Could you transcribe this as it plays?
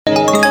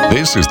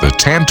This is the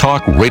Tan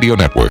Talk Radio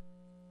Network.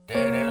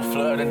 There's a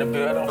flood in the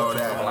building.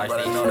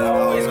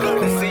 It's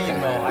good to see you,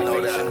 man.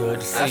 Good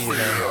to see you,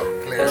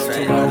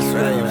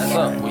 man. What's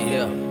up? We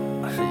here.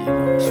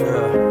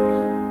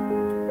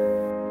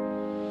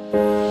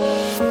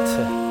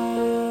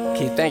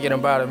 Keep thinking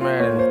about it,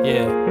 man.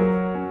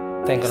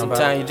 Yeah. Thinking about it.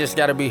 Sometimes you just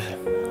gotta be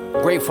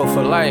grateful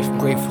for life.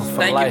 Grateful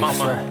for life. Thank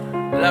you,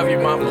 mama. Love you,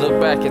 mama.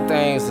 Look back at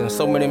things and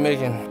so many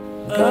making.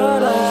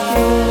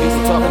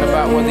 People talking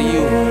about whether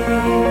you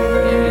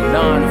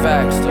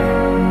non-vaxxed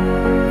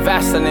or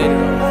vaccinated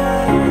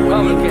or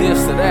whether you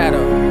this or that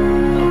or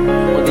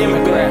whether you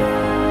been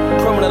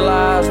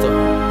criminalized or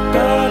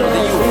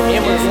whether you were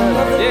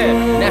immigrant,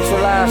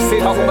 naturalized.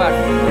 Talk about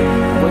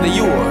whether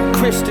you were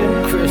Christian,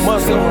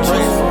 Muslim,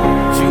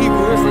 Jew,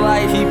 Hebrew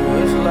Israelite,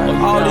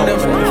 all of them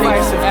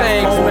divisive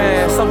things,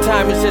 man.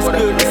 Sometimes it's just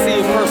good to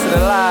see a person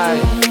alive.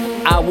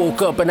 I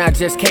woke up and I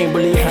just can't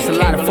believe it's a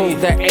lot of folk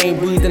that ain't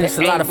breathing. It's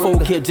a lot of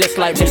folk here just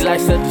like me, like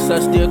such and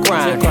such still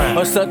crying,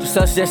 or such and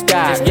such just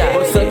died,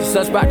 or such and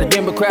such about the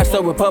Democrats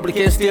or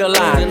Republicans still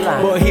lying.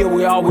 But here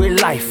we are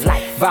with life,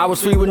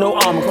 virus free with no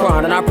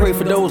Omicron. And I pray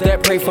for those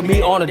that pray for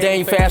me on a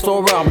Daniel fast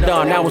or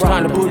Ramadan. Now it's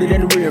time to put it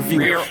in the rear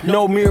view.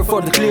 No mirror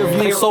for the clear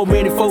view. So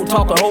many folk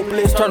talking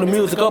hopeless. Turn the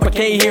music up, I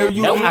can't hear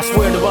you. I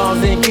swear the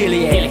bombs didn't kill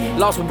it.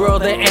 Lost my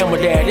brother and my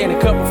dad. Then a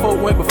couple folk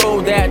went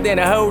before that. Then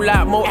a whole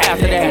lot more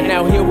after that.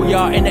 Now here we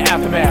are in the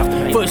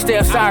aftermath.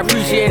 Footsteps, I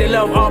appreciate it.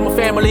 Love all my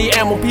family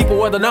and my people,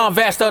 whether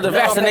non-vaxxed or the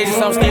vaccinated.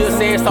 Some still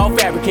say it's all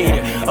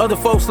fabricated. Other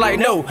folks like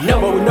no,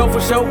 but we know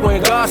for sure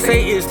when God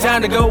say it's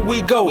time to go,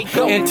 we go.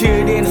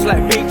 Until then it's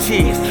like big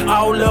cheese,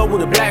 all love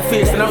with a black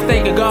fist. And I'm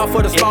thanking God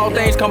for the small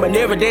things coming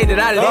every day that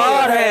I live.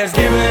 God has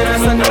given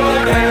us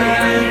another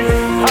day.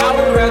 I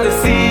would rather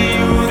see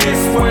you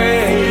this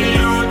way.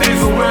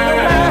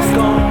 Mask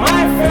on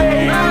my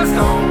face. I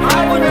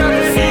would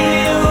rather see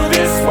you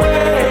this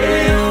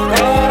way.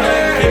 God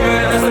has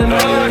given us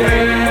another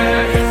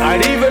day.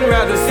 I'd even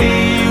rather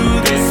see you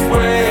this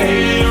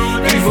way.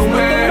 Even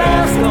with the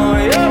mask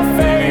on your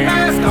face.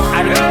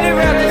 I'd really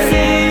rather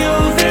see you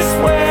this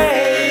way.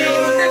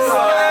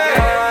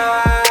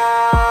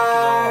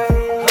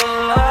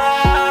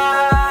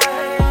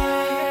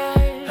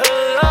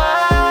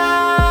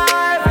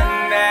 Alive,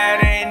 and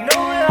that ain't no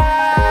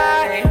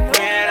lie.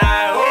 When I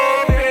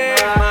open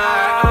my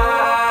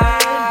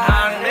eyes, I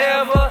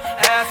never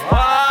ask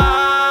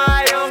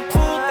why. I'm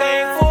too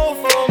thankful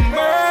for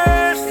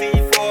mercy,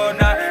 for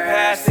not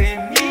passing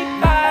me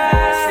by.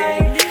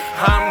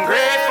 I'm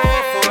grateful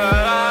for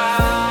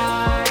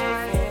life,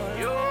 for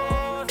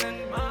yours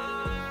and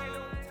mine.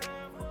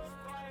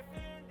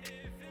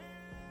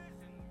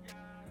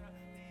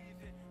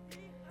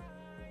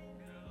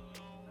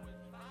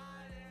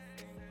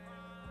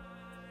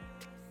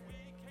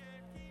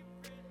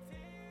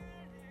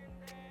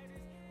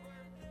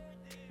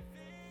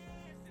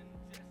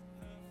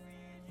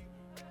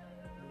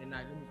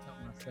 Let me talk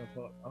myself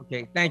up.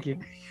 Okay, thank you.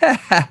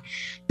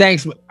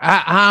 Thanks.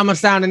 How am I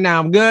sounding now?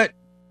 I'm good?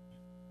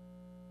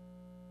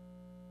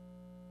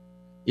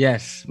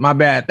 Yes, my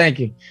bad. Thank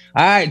you.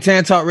 All right,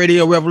 Tan Talk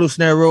Radio,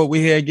 Revolutionary Road.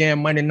 We're here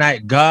again Monday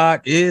night. God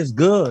is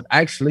good,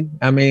 actually.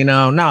 I mean,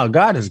 no,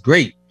 God is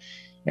great.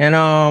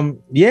 And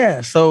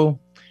yeah, so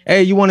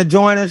hey, you want to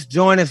join us?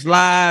 Join us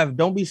live.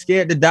 Don't be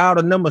scared to dial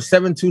the number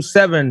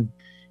 727.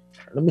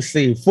 Let me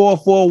see,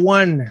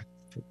 441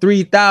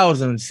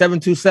 3000,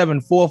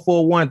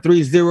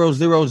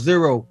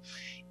 727-441-3000.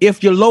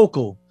 If you're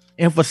local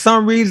and for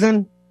some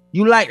reason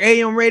you like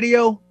AM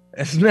radio,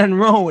 there's nothing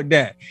wrong with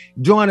that.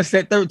 Join us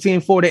at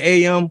 1340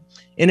 AM.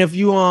 And if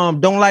you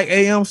don't like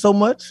AM so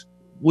much,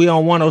 we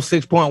on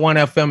 106.1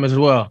 FM as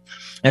well.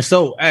 And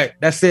so, hey,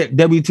 that's it.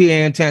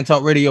 WTAN Tan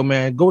Talk Radio,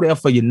 man. Go there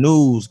for your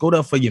news. Go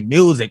there for your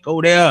music.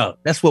 Go there.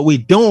 That's what we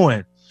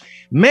doing,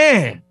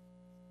 man.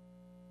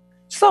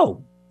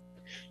 So,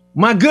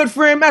 my good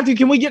friend Matthew,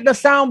 can we get the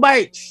sound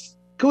bites?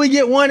 Can we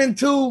get 1 and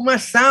 2? My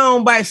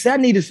sound bites. I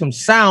needed some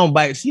sound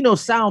bites. You know,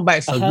 sound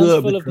bites are good.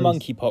 A handful of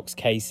monkeypox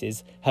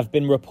cases have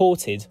been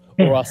reported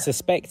or are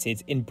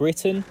suspected in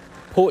Britain,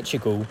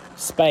 Portugal,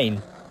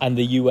 Spain, and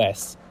the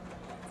US.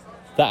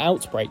 The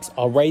outbreaks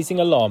are raising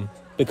alarm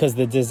because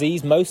the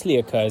disease mostly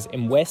occurs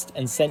in West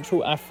and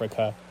Central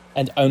Africa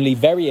and only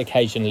very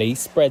occasionally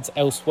spreads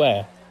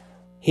elsewhere.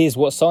 Here's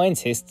what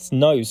scientists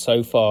know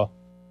so far.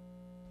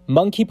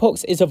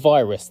 Monkeypox is a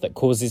virus that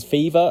causes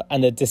fever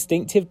and a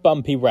distinctive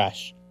bumpy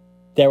rash.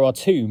 There are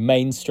 2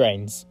 main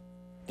strains.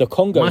 The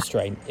Congo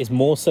strain is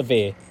more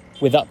severe,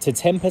 with up to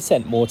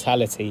 10%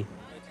 mortality.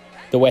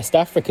 The West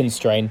African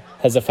strain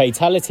has a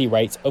fatality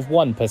rate of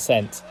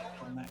 1%.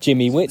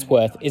 Jimmy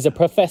Whitworth is a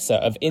professor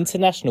of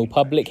international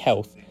public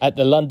health at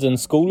the London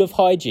School of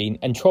Hygiene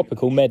and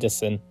Tropical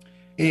Medicine.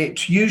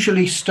 It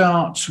usually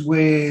starts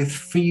with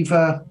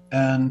fever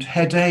and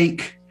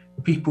headache.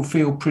 People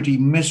feel pretty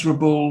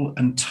miserable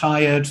and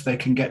tired. They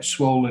can get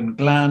swollen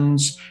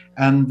glands.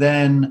 And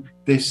then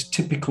this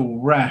typical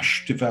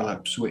rash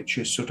develops, which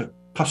is sort of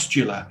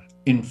pustular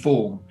in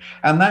form.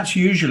 And that's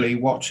usually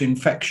what's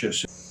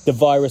infectious. The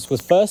virus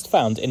was first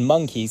found in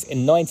monkeys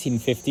in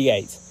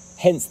 1958.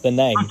 hence the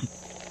name.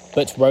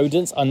 But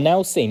rodents are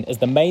now seen as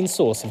the main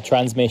source of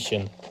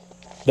transmission.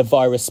 The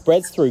virus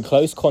spreads through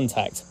close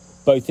contact,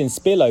 both in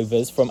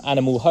spillovers from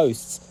animal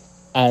hosts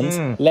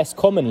and, less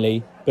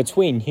commonly,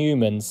 between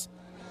humans.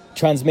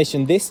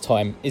 Transmission this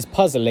time is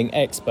puzzling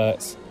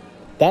experts.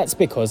 That's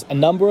because a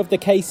number of the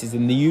cases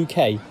in the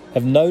UK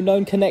have no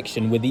known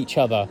connection with each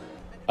other.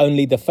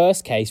 Only the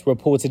first case,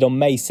 reported on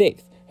May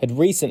 6th, had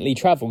recently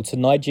travelled to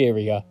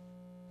Nigeria.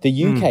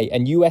 The UK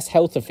and US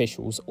health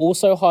officials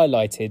also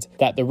highlighted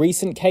that the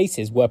recent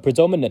cases were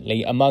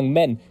predominantly among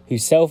men who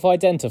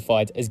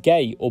self-identified as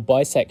gay or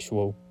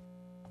bisexual.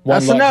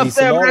 One likely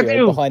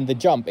scenario behind the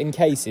jump in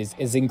cases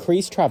is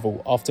increased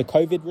travel after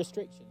COVID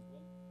restrictions.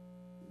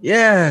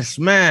 Yes,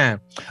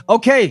 man.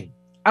 Okay,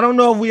 I don't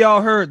know if we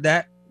all heard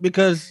that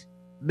because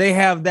they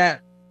have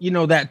that,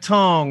 that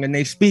tongue and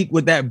they speak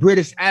with that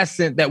British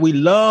accent that we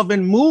love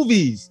in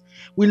movies.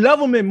 We love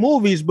them in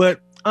movies, but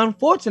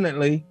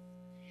unfortunately,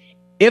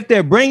 if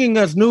they're bringing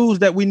us news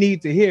that we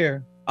need to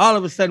hear, all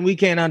of a sudden we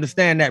can't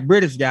understand that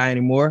British guy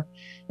anymore.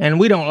 And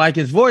we don't like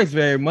his voice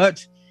very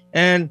much.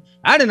 And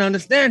I didn't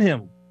understand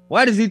him.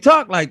 Why does he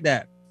talk like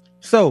that?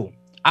 So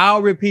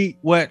I'll repeat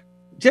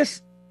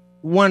just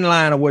one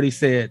line of what he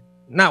said.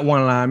 Not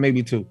one line,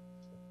 maybe two.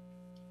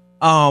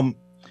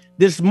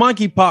 This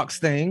monkeypox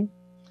thing.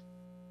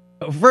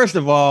 First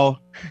of all,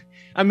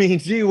 I mean,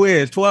 gee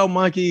whiz, 12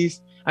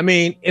 monkeys. I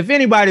mean, if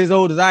anybody as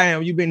old as I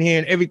am, you've been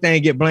hearing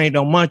everything get blamed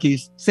on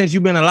monkeys since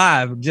you've been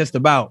alive, just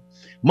about.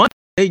 Monkeys,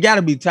 they got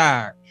to be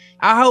tired.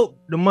 I hope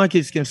the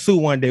monkeys can sue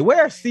one day.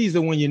 Where's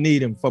Caesar when you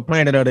need him for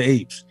Planet of the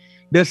Apes?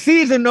 Does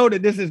Caesar know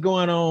that this is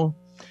going on?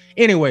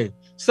 Anyway,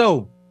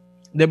 so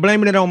they're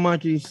blaming it on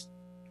monkeys.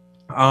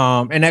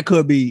 And that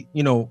could be,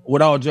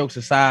 with all jokes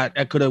aside,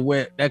 that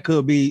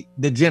could be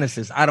the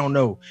genesis. I don't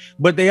know.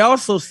 But they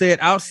also said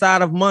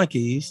outside of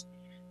monkeys,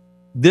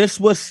 this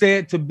was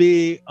said to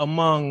be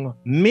among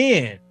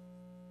men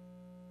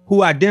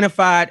who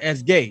identified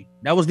as gay.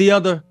 That was the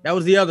other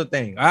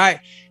thing. All right.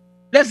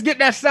 Let's get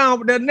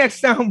the next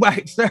sound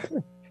bite, sir.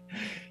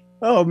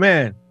 Oh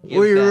man.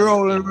 We're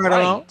rolling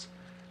right along.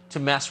 To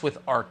mess with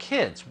our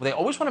kids. They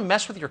always want to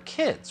mess with your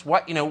kids.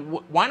 Why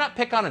not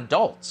pick on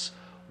adults?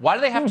 Why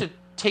do they have to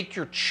take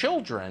your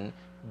children,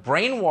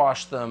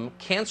 brainwash them,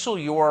 cancel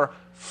your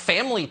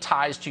family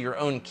ties to your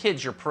own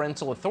kids, your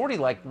parental authority?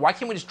 Why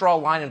can't we just draw a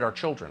line at our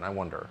children, I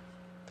wonder?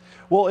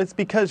 Well, it's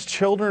because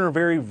children are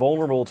very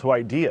vulnerable to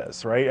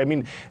ideas, right? I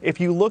mean, if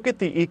you look at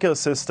the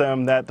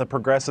ecosystem that the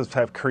progressives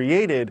have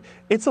created,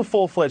 it's a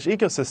full-fledged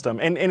ecosystem.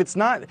 And it's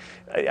not,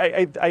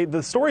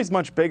 the story's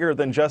much bigger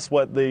than just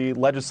what the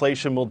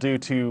legislation will do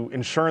to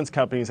insurance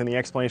companies and the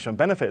explanation of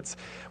benefits.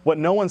 What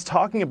no one's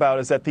talking about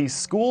is that these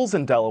schools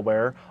in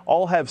Delaware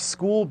all have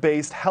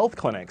school-based health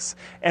clinics.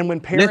 And when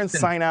parents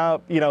sign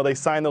up, they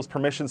sign those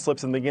permission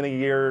slips in the beginning of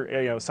the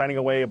year, signing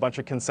away a bunch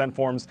of consent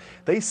forms,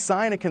 they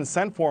sign a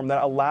consent form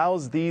that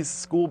allows these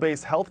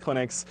school-based health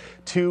clinics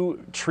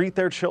to treat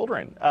their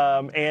children,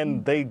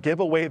 and they give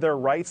away their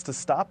rights to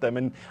stop them.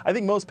 And I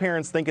think most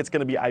parents think it's going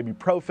to be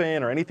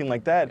ibuprofen or anything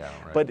like that,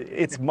 but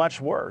it's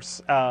much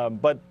worse.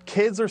 But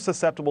kids are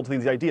susceptible to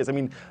these ideas. I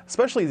mean,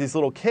 especially these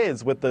little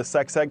kids with the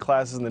sex ed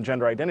classes and the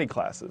gender identity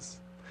classes.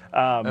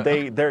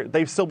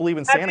 They still believe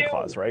in Santa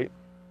Claus, right?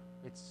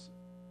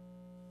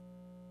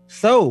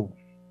 So,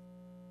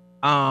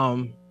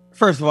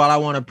 first of all, I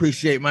want to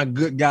appreciate my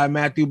good guy,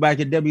 Matthew, back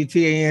at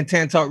WTAN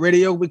Tan Talk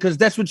Radio, because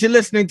that's what you're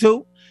listening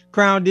to.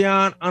 Krown,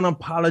 Deon,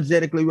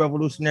 Unapologetically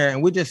Revolutionary.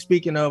 And we're just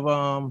speaking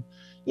of,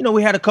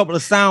 we had a couple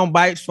of sound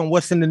bites from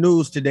what's in the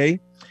news today.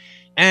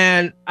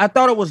 And I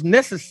thought it was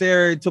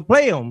necessary to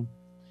play them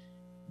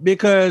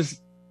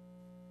because,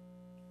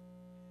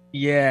 but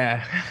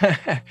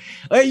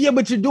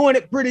you're doing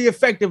it pretty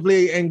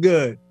effectively and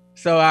good.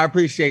 So I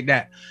appreciate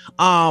that.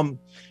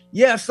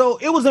 So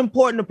it was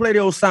important to play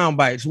those sound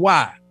bites.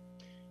 Why?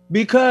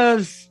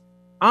 Because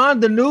on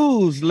the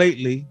news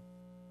lately,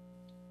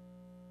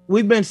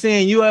 we've been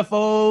seeing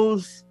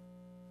UFOs.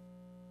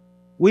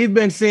 We've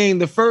been seeing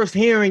the first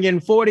hearing in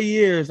 40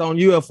 years on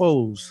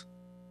UFOs.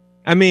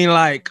 I mean,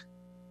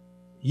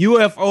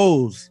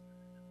 UFOs,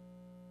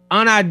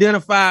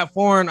 unidentified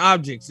foreign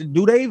objects.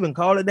 Do they even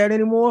call it that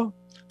anymore?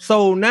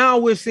 So now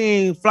we're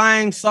seeing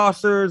flying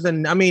saucers,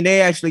 and I mean,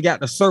 they actually got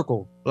the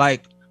circle,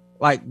 like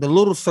the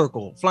little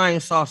circle, flying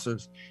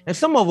saucers. And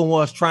some of them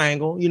was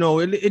triangle.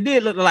 It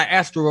did look like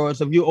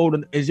asteroids if you're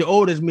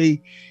old as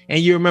me and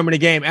you remember the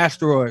game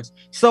Asteroids.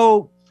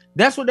 So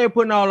that's what they're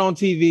putting all on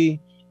TV.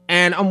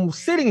 And I'm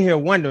sitting here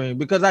wondering,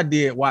 because I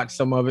did watch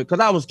some of it,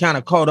 because I was kind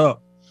of caught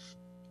up.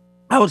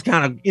 I was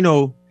kind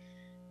of,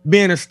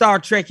 being a Star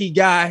Trekky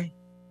guy,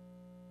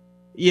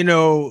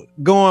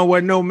 going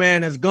where no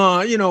man has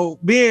gone,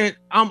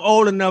 I'm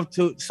old enough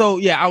to. So,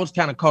 I was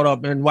kind of caught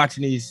up in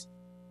watching these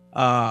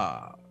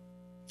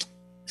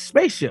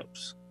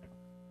spaceships.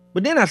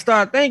 But then I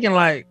started thinking all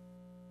right,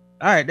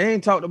 they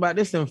ain't talked about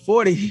this in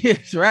 40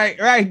 years, right?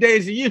 Right,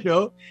 Daisy,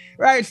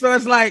 right? So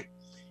it's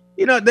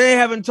they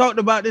haven't talked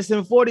about this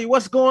in 40.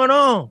 What's going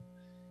on?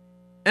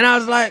 And I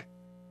was like,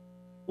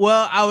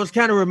 Well, I was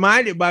kind of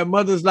reminded by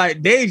mothers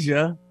like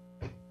Deja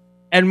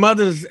and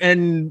mothers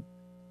and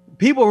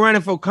people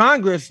running for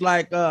Congress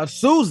like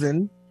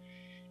Susan,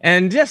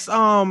 and just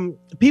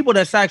people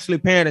that's actually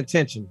paying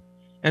attention.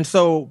 And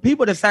so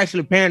people that's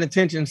actually paying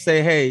attention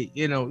say, hey,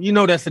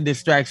 that's a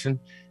distraction.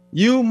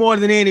 You more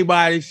than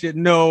anybody should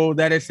know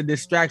that it's a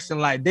distraction,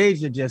 like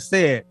Deja just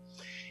said.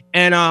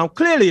 And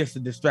clearly it's a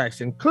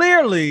distraction.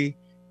 Clearly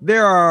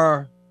there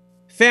are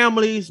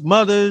families,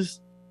 mothers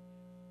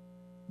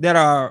that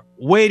are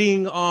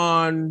waiting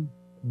on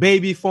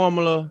baby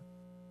formula,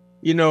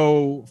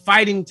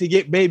 fighting to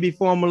get baby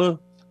formula,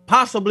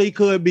 possibly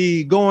could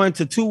be going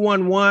to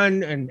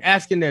 211 and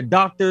asking their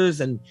doctors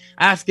and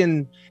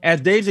asking,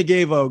 as Deja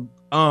gave a,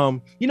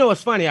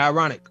 it's funny,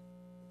 ironic.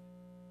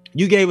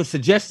 You gave a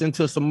suggestion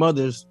to some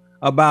mothers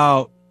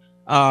about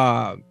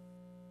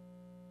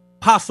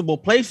possible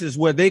places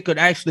where they could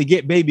actually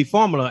get baby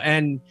formula,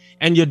 and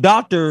your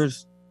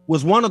doctors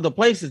was one of the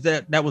places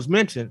that was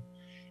mentioned,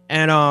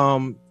 and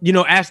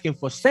asking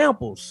for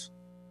samples,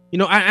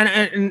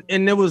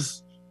 and there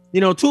was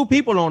two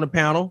people on the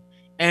panel,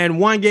 and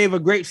one gave a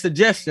great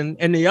suggestion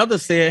and the other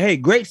said, hey,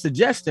 great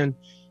suggestion,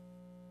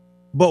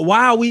 but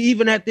why are we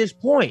even at this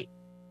point?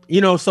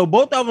 So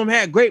both of them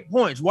had great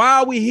points. Why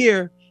are we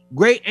here?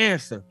 Great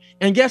answer.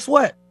 And guess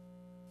what?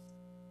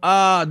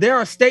 There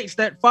are states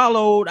that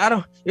followed.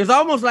 It's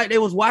almost like they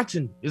was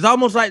watching. It's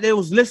almost like they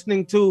was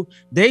listening to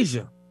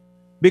Deja,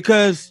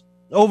 because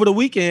over the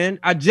weekend,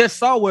 I just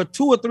saw where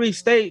 2 or 3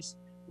 states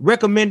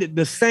recommended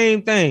the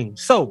same thing.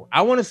 So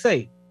I want to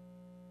say,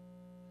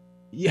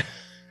 yeah,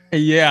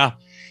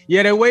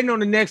 they're waiting on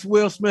the next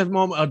Will Smith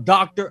moment. A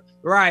doctor,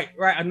 right.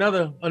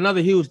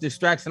 Another huge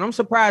distraction. I'm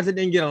surprised it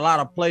didn't get a lot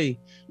of play.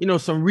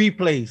 Some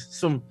replays,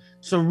 some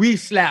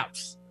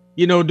reslaps,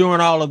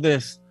 during all of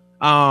this.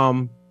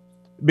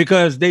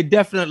 Because they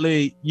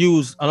definitely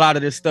use a lot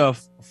of this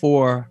stuff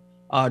for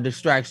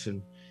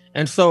distraction.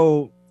 And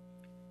so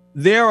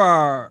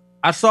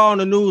I saw on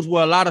the news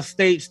where a lot of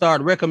states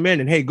started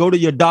recommending, hey, go to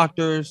your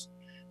doctors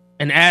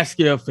and ask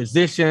your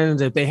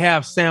physicians if they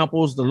have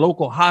samples, the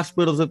local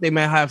hospitals if they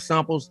may have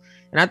samples.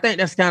 And I think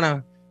that's kind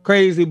of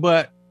crazy,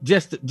 but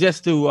just to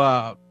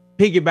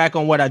piggyback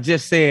on what I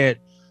just said,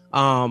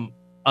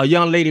 a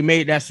young lady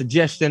made that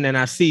suggestion, and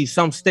I see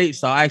some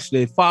states are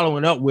actually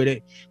following up with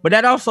it. But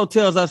that also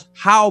tells us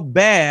how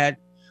bad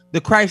the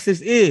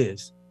crisis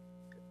is.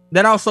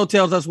 That also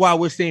tells us why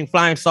we're seeing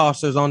flying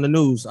saucers on the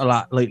news a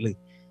lot lately.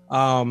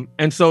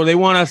 And so they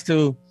want us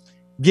to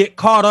get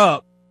caught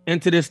up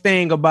into this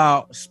thing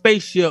about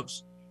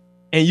spaceships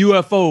and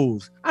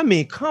UFOs. I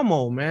mean, come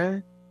on,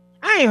 man.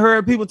 I ain't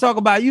heard people talk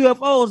about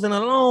UFOs in a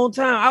long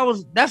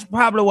time. That's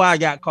probably why I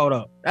got caught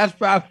up. That's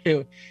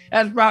probably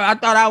I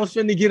thought I was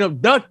finna get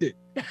abducted.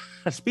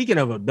 Speaking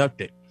of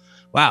abducted.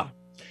 Wow.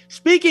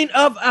 Speaking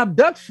of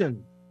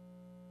abduction.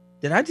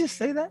 Did I just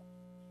say that?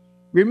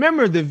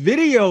 Remember the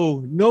video,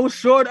 no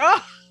short.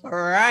 Oh, all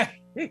right.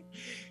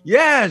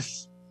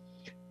 Yes.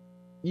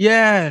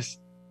 I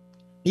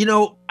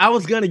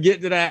was gonna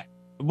get to that,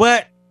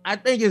 but I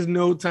think it's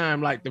no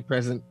time like the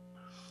present.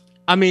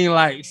 I mean,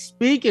 like,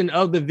 speaking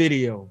of the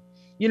video,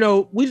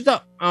 we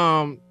thought,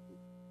 I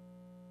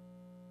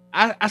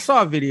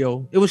saw a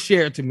video. It was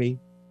shared to me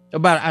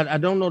about, I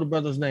don't know the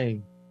brother's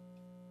name,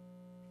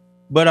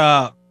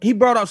 but he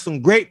brought up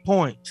some great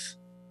points,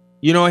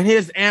 in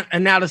his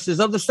analysis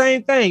of the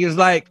same thing. Is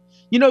like,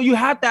 you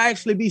have to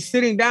actually be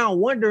sitting down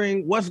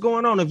wondering what's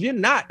going on. If you're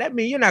not, that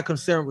means you're not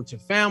concerned with your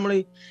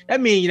family. That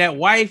means that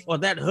wife or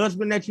that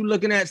husband that you're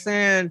looking at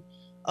saying,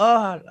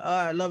 oh,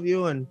 I love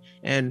you, and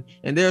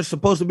there's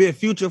supposed to be a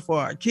future for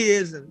our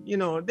kids, and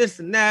this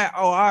and that,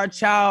 or our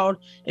child.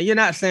 And you're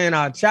not saying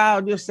our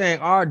child, you're saying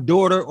our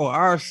daughter or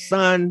our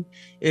son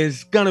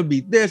is gonna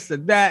be this or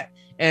that.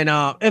 And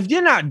if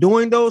you're not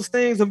doing those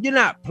things, if you're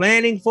not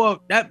planning for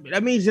that,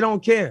 that means you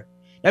don't care.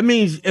 That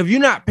means if you're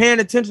not paying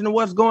attention to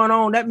what's going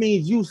on, that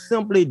means you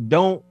simply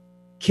don't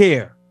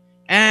care.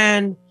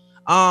 And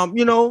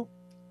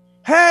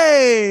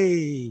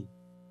hey,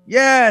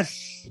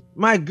 yes,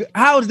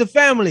 how's the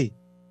family?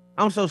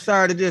 I'm so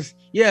sorry to just,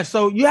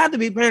 so you have to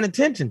be paying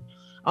attention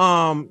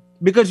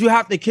because you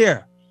have to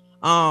care.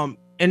 And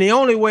the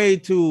only way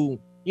to,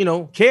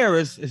 care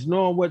is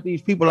knowing what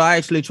these people are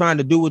actually trying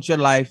to do with your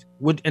life,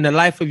 in the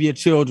life of your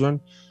children.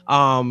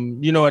 At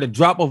a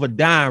drop of a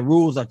dime,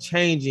 rules are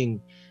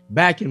changing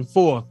back and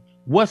forth.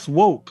 What's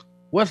woke?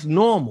 What's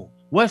normal?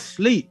 What's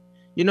sleep?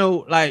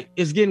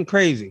 It's getting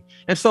crazy.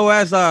 And so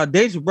as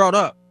Deja brought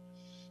up,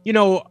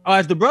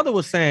 as the brother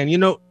was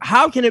saying,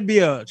 how can it be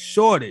a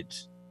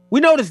shortage? We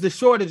notice the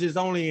shortage is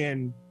only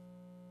in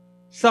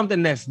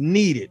something that's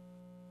needed.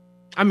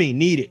 I mean,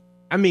 needed.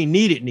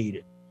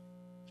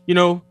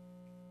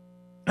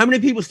 How many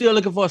people still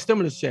looking for a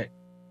stimulus check?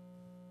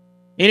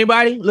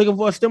 Anybody looking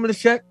for a stimulus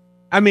check?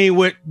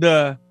 With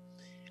the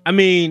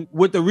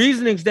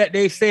reasonings that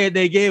they said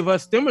they gave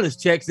us stimulus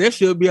checks, there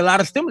should be a lot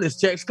of stimulus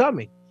checks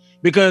coming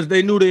because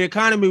they knew the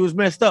economy was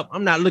messed up.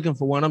 I'm not looking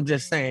for one. I'm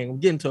just saying, I'm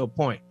getting to a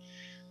point.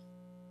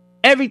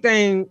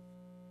 Everything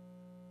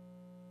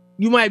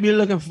you might be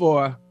looking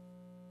for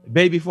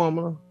baby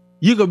formula.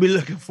 You could be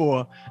looking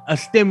for a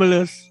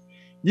stimulus.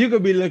 You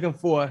could be looking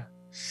for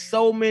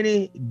so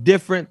many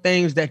different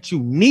things that you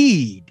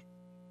need.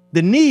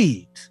 The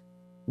needs.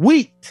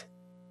 Wheat,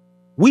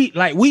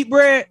 like wheat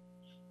bread.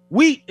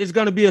 Wheat is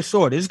going to be a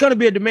shortage. It's going to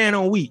be a demand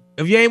on wheat.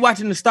 If you ain't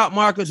watching the stock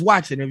markets,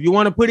 watch it. If you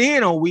want to put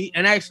in on wheat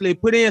and actually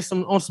put in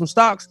some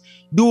stocks,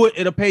 do it.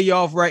 It'll pay you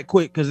off right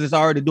quick because it's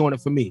already doing it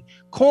for me.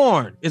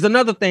 Corn is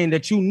another thing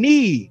that you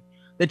need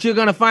that you're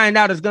going to find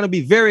out is going to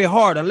be very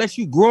hard unless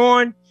you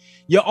growing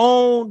your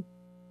own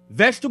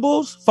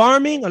vegetables,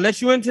 farming,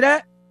 unless you're into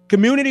that,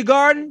 community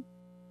garden.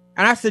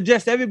 And I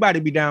suggest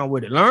everybody be down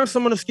with it. Learn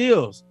some of the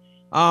skills.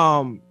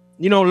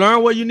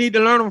 Learn where you need to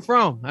learn them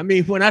from. I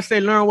mean, when I say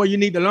learn where you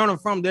need to learn them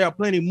from, there are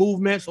plenty of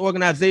movements,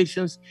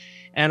 organizations,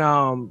 and,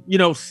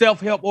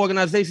 self-help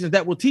organizations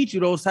that will teach you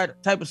those type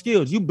of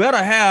skills. You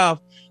better have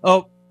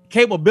a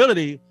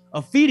capability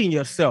of feeding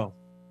yourself.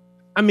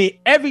 I mean,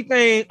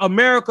 everything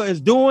America is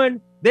doing,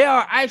 they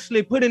are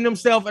actually putting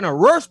themselves in a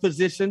worse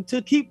position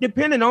to keep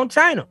depending on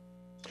China,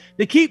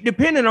 to keep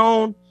depending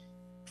on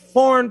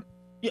foreign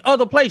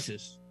other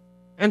places.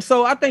 And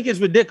so I think it's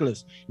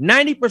ridiculous.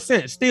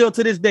 90% still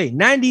to this day,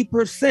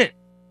 90%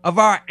 of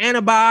our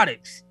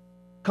antibiotics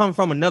come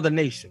from another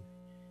nation.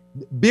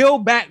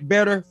 Build back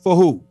better for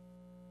who?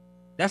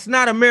 That's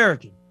not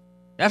American.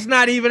 That's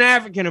not even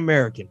African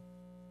American.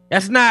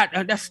 That's not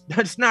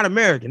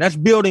American. That's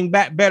building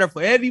back better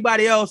for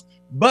everybody else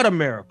but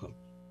America.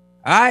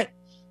 All right.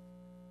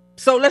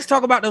 So let's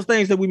talk about those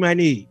things that we might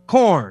need.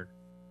 Corn,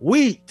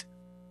 wheat,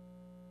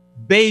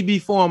 baby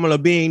formula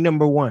being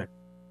number one.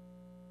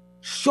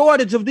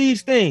 Shortage of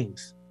these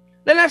things.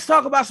 Then let's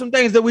talk about some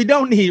things that we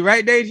don't need,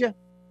 right, Deja?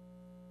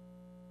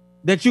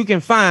 That you can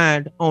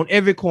find on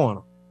every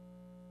corner.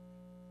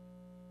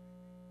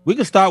 We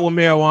can start with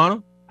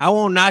marijuana. I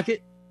won't knock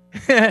it,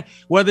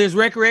 whether it's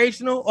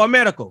recreational or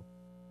medical.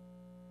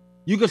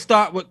 You can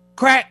start with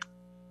crack,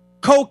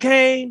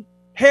 cocaine,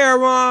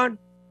 heroin,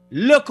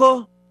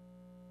 liquor,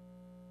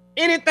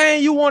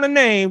 anything you want to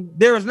name.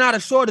 There is not a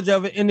shortage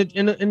of it in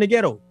the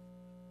ghetto.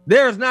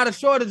 There is not a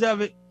shortage of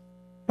it.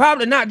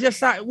 Probably not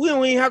just, we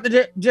don't even have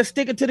to just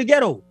stick it to the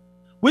ghetto.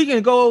 We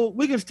can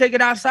take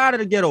it outside of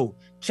the ghetto.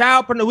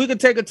 We can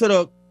take it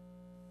to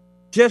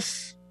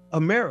just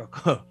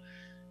America.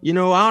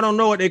 I don't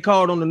know what they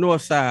call it on the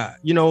north side.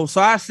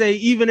 So I say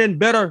even in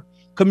better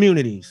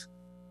communities,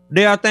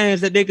 there are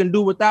things that they can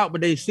do without, but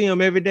they see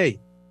them every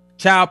day.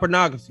 Child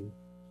pornography,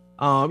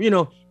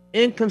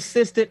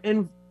 inconsistent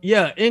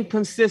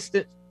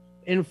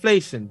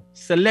inflation,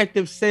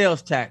 selective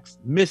sales tax.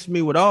 Miss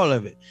me with all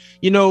of it.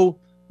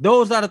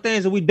 Those are the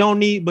things that we don't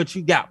need, but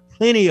you got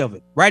plenty of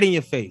it right in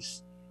your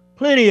face.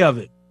 Plenty of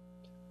it.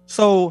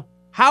 So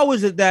how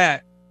is it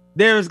that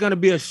there is going to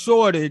be a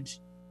shortage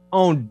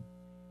on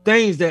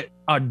things that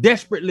are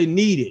desperately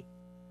needed?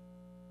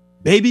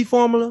 Baby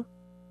formula,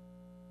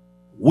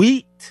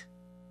 wheat,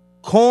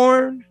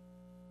 corn.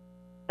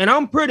 And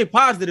I'm pretty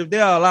positive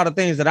there are a lot of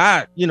things that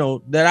I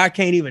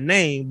can't even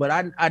name, but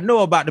I know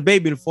about the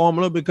baby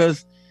formula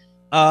because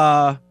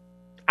I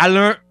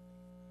learned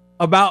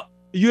about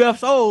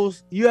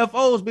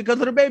UFOs because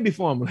of the baby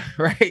formula,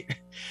 right?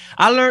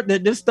 I learned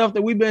that this stuff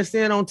that we've been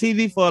seeing on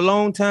TV for a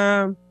long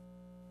time,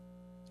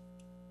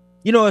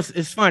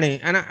 it's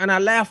funny, and I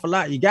laugh a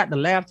lot. You got to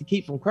laugh to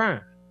keep from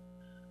crying.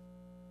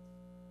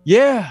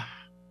 Yeah.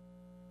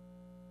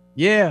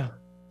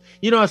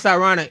 It's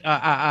ironic.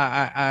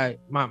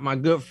 My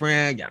good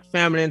friend got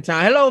family in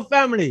town. Hello,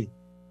 family,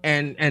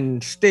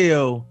 and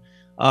still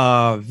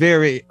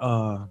very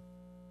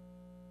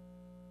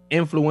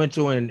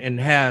influential and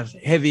has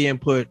heavy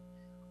input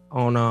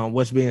on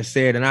what's being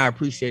said, and I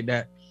appreciate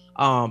that.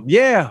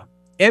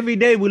 Every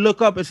day we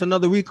look up, it's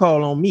another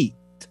recall on meat.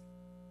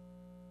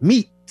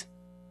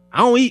 I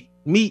don't eat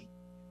meat.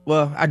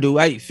 Well, I do.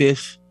 I eat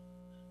fish,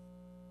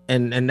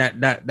 and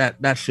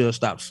that should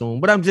stop soon.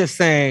 But I'm just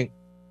saying,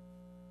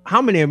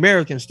 how many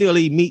Americans still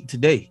eat meat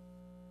today?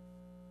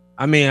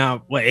 I mean,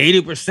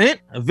 80%?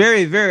 A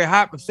very, very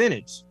high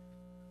percentage.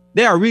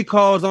 There are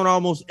recalls on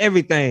almost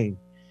everything.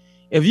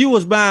 If you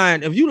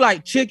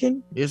like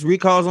chicken, there's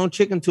recalls on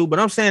chicken too. But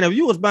I'm saying if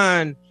you was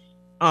buying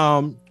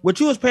what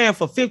you was paying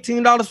for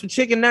 $15 for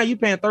chicken, now you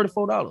paying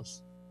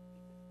 $34.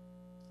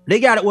 They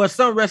got it where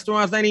some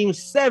restaurants ain't even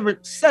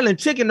selling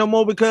chicken no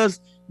more because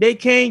they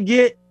can't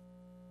get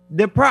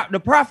the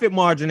profit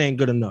margin ain't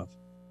good enough.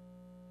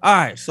 All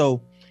right,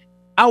 so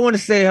I want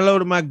to say hello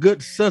to my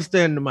good sister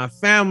and to my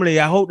family.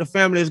 I hope the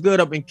family is good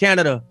up in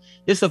Canada.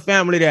 It's a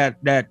family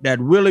that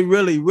really,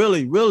 really,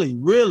 really, really,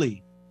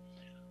 really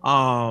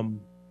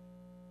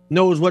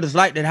knows what it's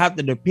like to have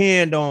to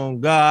depend on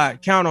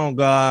God, count on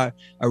God.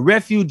 A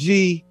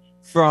refugee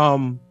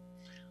from,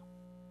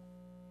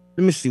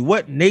 let me see,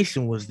 what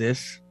nation was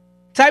this?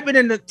 Type it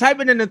in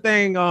the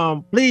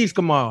thing, please,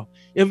 Kamal,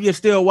 if you're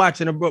still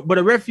watching. But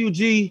a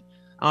refugee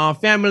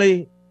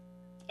family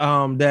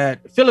that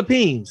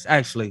Philippines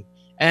actually,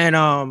 and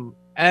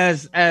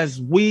as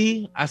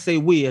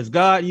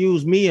God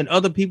used me and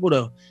other people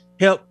to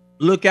help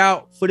look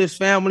out for this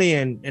family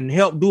and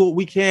help do what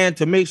we can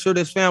to make sure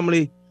this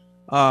family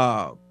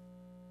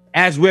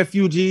as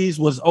refugees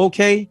was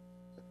okay.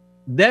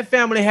 That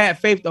family had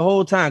faith the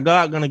whole time.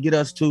 God gonna get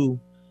us to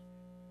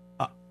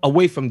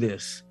away from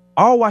this.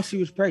 All while she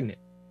was pregnant.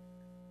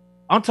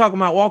 I'm talking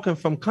about walking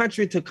from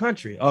country to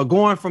country, or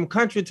going from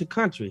country to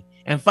country,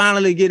 and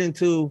finally getting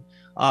to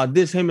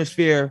this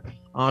hemisphere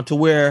to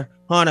where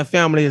her and her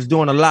family is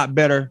doing a lot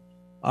better.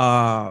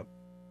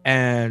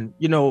 And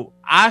you know,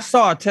 I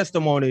saw a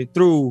testimony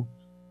through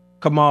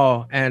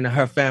Kamal and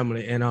her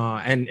family, and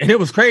it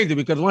was crazy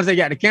because once they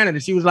got to Canada,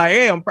 she was like,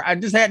 "Hey, I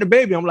just had the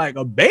baby." I'm like,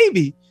 "A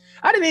baby?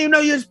 I didn't even know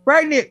you was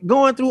pregnant."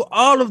 Going through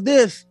all of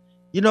this,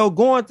 you know,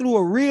 going through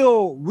a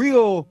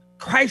real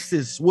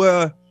crisis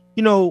where,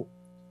 you know,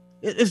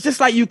 it's just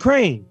like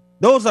Ukraine.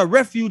 Those are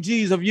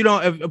refugees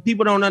if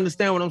people don't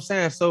understand what I'm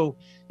saying. So,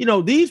 you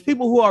know, these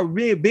people who are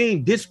really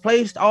being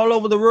displaced all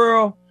over the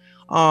world,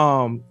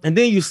 and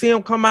then you see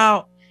them come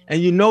out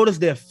and you notice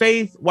their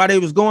faith while they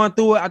was going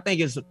through it. I think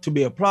it's to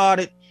be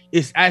applauded.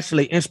 It's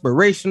actually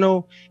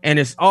inspirational and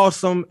it's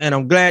awesome. And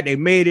I'm glad they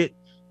made it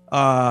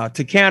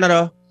to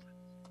Canada.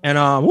 And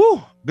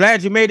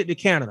glad you made it to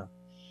Canada,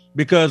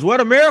 because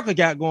what America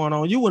got going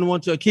on, you wouldn't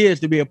want your kids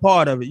to be a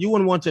part of it. You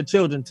wouldn't want your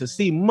children to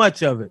see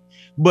much of it.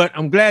 But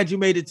I'm glad you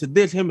made it to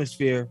this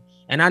hemisphere.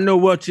 And I know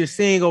what you're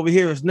seeing over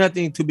here is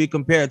nothing to be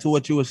compared to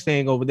what you were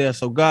seeing over there.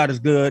 So God is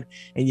good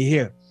and you're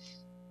here.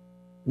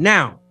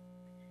 Now,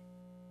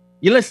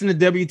 you listen to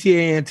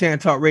WTAN Tan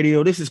Talk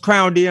Radio. This is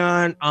Krown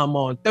Deon. I'm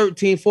on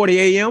 1340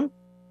 AM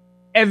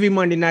every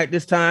Monday night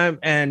this time,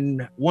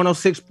 and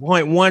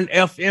 106.1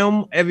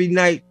 FM every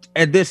night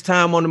at this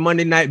time on the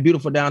Monday night,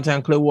 beautiful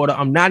downtown Clearwater.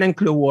 I'm not in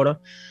Clearwater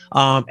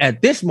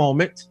at this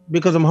moment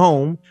because I'm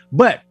home,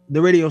 but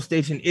the radio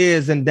station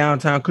is in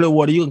downtown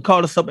Clearwater. You can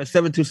call us up at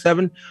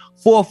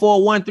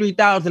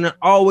 727-441-3000 and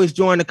always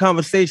join the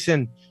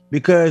conversation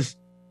because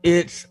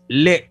it's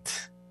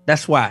lit.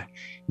 That's why.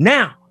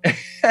 Now,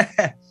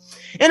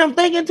 and I'm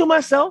thinking to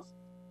myself,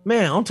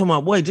 man, I'm talking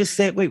about, boy, just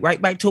segue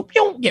right back to it.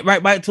 You don't get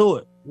right back to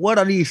it. What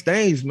are these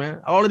things,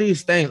 man? All of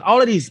these things,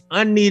 all of these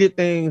unneeded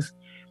things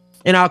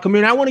in our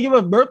community. I want to give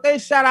a birthday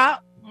shout out.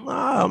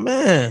 Oh,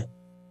 man.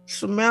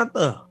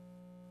 Samantha.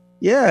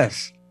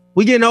 Yes.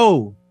 We getting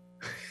old.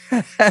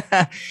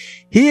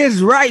 He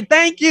is right.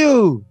 Thank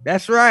you.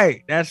 That's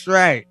right. That's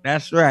right.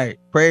 That's right.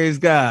 Praise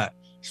God.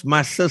 It's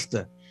my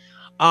sister.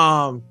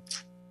 And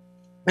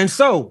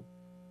so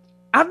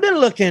I've been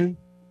looking,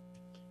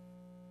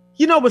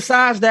 you know,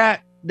 besides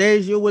that,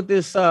 Deja, with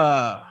this,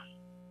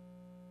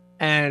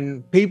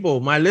 and people,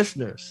 my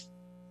listeners,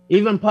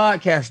 even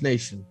Podcast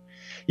Nation,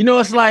 you know,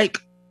 it's like,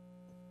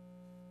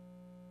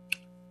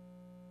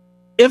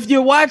 if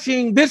you're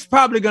watching, this is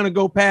probably going to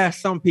go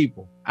past some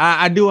people.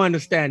 I do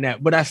understand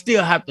that, but I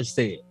still have to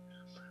say it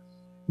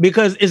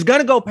because it's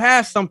going to go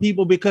past some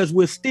people because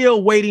we're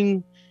still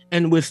waiting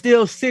and we're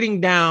still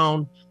sitting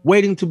down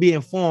waiting to be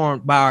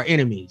informed by our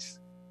enemies.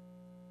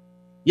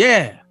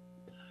 Yeah.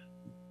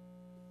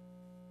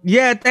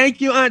 Yeah,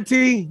 thank you,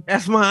 Auntie.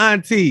 That's my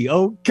auntie.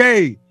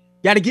 Okay.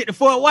 Got to get to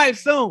Fort White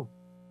soon.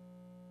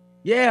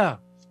 Yeah.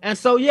 And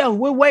so, yeah,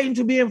 we're waiting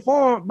to be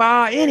informed by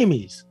our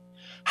enemies.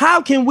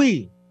 How can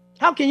you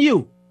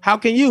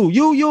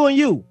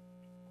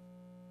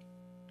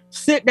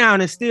sit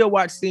down and still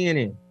watch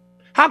CNN?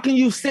 How can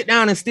you sit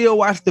down and still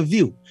watch The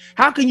View?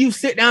 How can you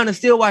sit down and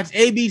still watch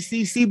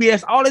ABC,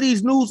 CBS, all of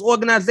these news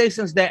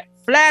organizations that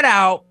flat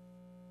out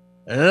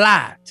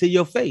lie to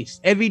your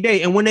face every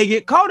day? And when they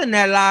get caught in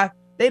that lie,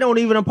 they don't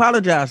even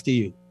apologize to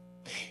you.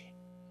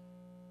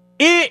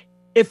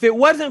 If it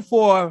wasn't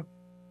for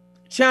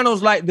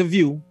channels like The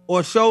View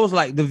or shows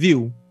like The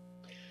View,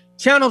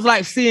 channels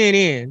like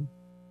CNN,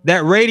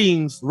 that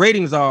ratings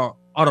are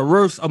the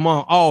worst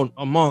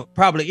among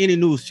probably any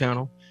news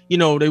channel. You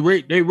know,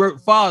 they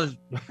work far.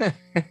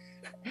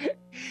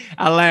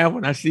 I laugh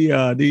when I see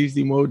these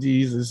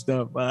emojis and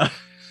stuff.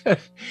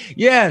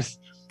 Yes.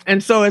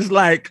 And so it's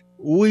like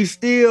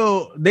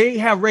they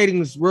have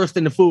ratings worse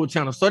than the food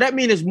channel. So that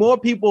means there's more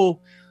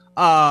people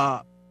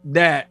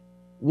that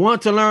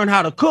want to learn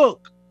how to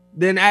cook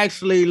than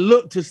actually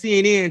look to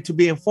CNN to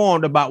be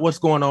informed about what's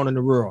going on in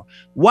the world.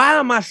 Why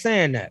am I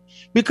saying that?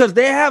 Because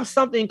they have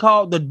something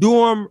called the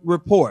Durham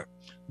Report,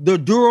 the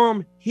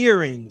Durham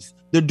hearings,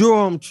 the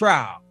Durham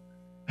trial.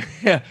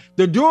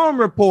 The Durham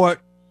Report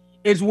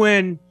is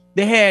when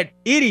they had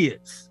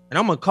idiots, and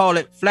I'm going to call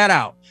it flat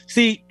out.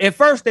 See, at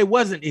first they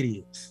wasn't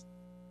idiots.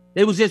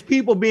 It was just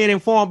people being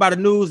informed by the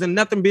news and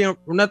nothing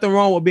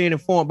wrong with being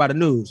informed by the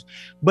news.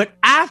 But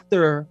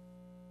after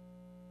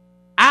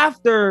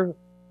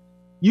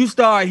you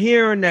start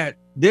hearing that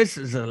this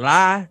is a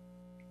lie,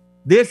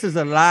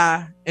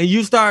 and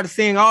you start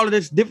seeing all of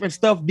this different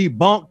stuff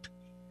debunked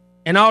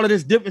and all of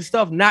this different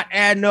stuff not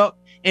adding up,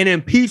 and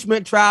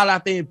impeachment trial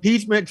after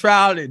impeachment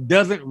trial, it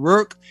doesn't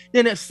work,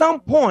 then at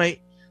some point,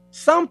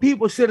 some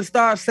people should have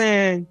started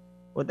saying,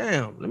 well,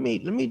 damn, let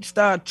me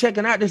start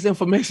checking out this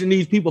information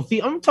these people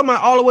feed. I'm talking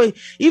about all the way,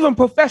 even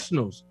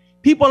professionals,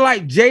 people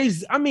like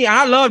Jay-Z. I mean,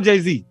 I love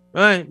Jay-Z,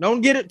 right?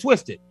 Don't get it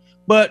twisted,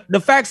 but the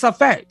facts are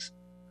facts.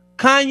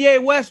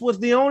 Kanye West was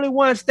the only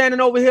one standing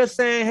over here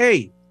saying,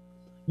 hey,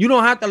 You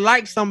don't have to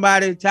like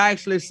somebody to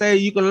actually say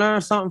you can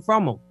learn something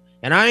from them.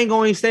 And I ain't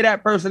going to say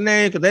that person's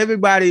name because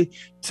everybody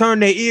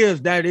turned their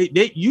ears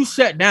that you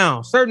shut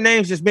down. Certain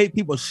names just make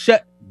people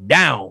shut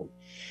down.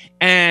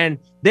 And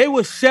they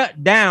were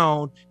shut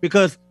down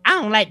because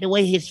I don't like the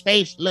way his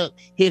face looked.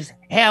 His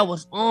hair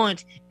was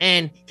orange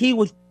and he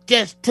was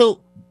just too.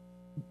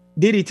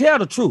 Did he tell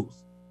the truth?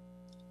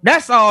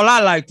 That's all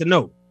I like to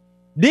know.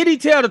 Did he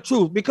tell the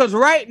truth? Because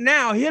right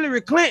now,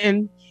 Hillary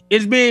Clinton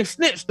is being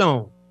snitched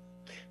on.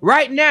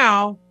 Right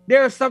now,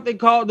 there is something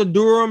called the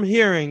Durham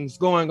hearings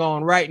going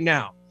on right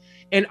now.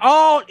 And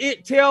all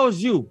it tells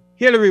you,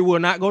 Hillary will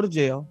not go to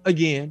jail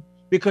again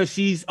because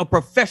she's a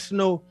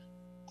professional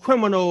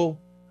criminal.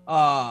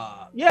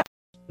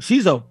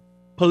 She's a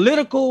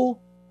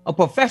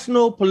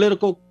professional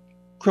political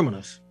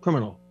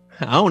criminal.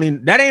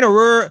 That ain't a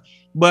word,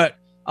 but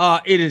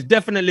it is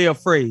definitely a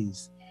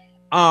phrase.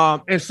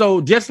 And so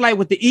just like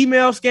with the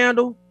email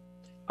scandal,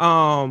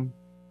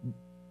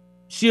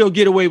 she'll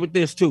get away with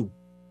this too.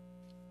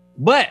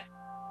 But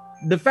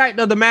the fact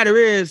of the matter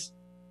is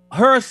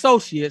her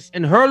associates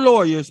and her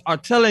lawyers are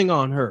telling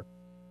on her.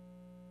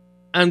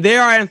 And they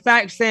are in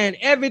fact saying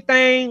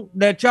everything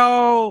that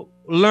y'all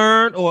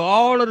learned or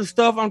all of the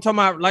stuff I'm talking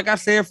about, like I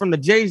said, from the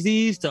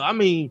Jay-Z's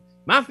to,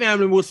 my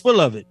family was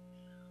full of it.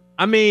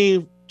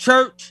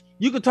 Church,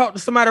 you could talk to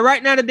somebody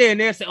right now today and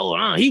they'll say,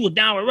 he was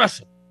down with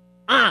Russia.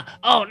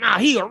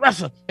 He a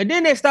Russia. And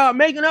then they start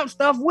making up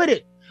stuff with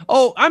it.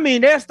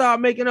 They'll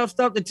start making up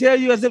stuff to tell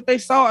you as if they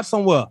saw it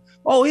somewhere.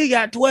 He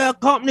got 12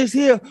 companies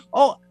here.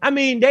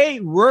 They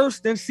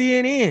worse than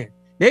CNN.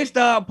 They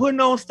start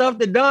putting on stuff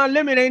that Don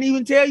Lemon ain't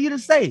even tell you to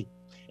say.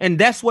 And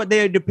that's what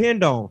they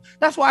depend on.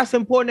 That's why it's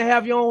important to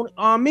have your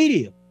own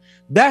media.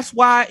 That's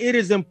why it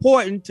is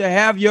important to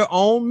have your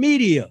own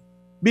media,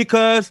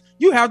 because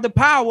you have the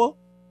power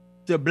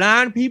to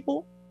blind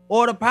people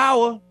or the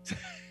power to...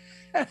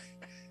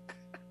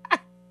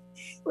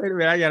 Wait a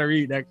minute, I got to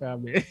read that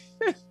comment.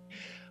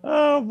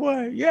 Oh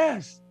boy,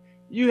 yes.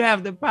 You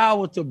have the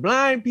power to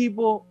blind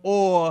people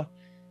or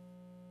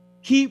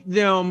keep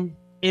them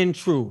in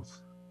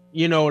truth.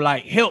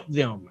 Help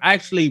them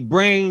actually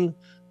bring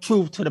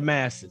truth to the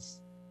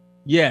masses.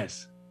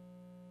 Yes.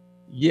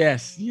 Yeah.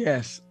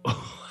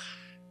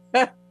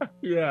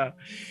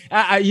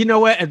 You know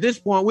what? At this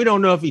point, we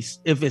don't know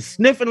if it's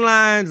sniffing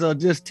lines or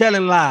just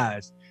telling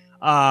lies.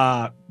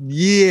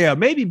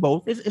 Maybe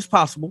both. It's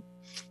possible.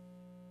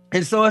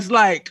 And so it's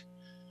like,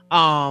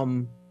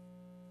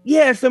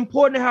 it's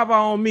important to have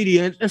our own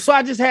media. And so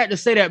I just had to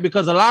say that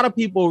because a lot of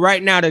people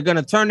right now, they're going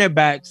to turn their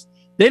backs.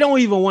 They don't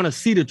even want to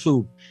see the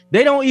truth.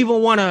 They don't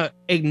even want to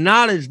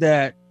acknowledge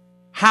that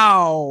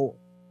how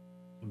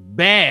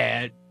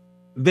bad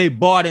they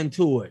bought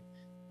into it.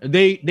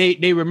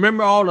 They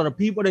remember all of the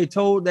people they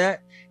told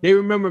that. They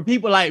remember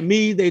people like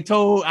me they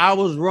told I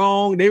was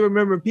wrong. They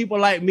remember people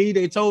like me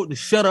they told to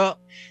shut up.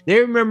 They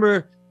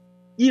remember.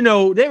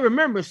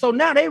 So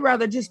now they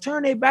rather just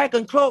turn their back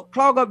and clog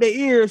up their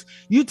ears.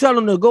 You tell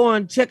them to go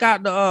and check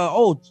out the,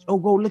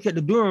 go look at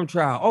the Durham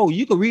trial.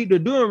 You can read the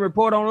Durham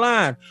report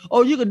online.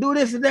 You can do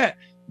this and that.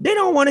 They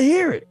don't want to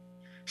hear it.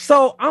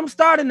 So I'm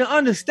starting to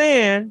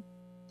understand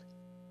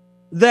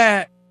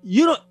that,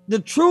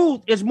 the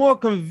truth is more,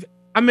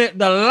 the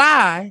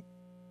lie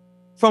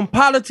from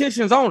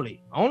politicians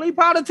only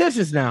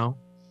politicians now.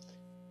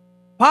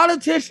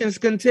 Politicians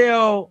can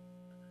tell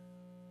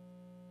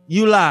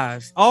you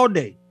lies all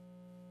day.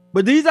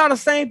 But these are the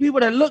same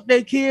people that look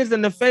their kids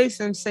in the face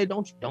and say,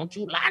 don't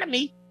you lie to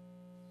me.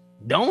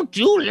 Don't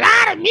you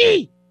lie to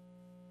me.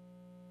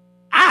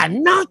 I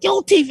knock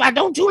your teeth out.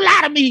 Don't you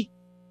lie to me.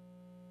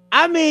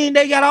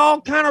 They got all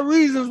kind of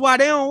reasons why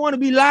they don't want to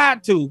be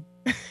lied to.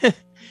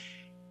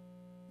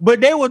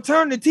 But they will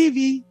turn the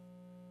TV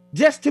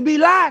just to be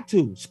lied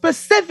to,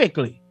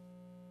 specifically.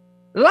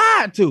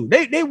 Lied to.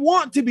 They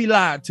want to be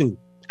lied to.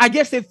 I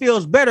guess it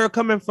feels better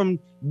coming from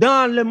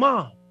Don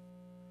Lemon.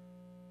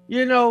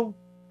 We knew.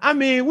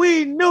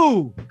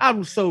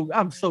 I'm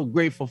so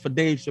grateful for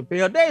Dave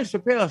Chappelle. Dave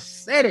Chappelle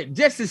said it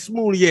just as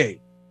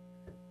smoothly.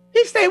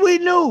 He said we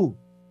knew,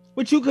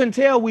 but you couldn't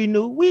tell we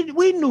knew. We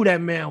knew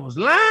that man was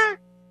lying.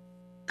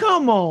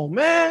 Come on,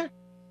 man.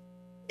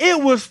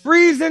 It was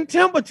freezing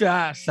temperature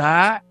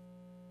outside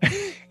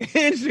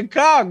in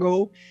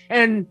Chicago,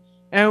 and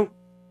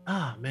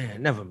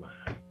never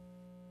mind.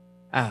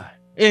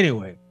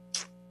 Anyway,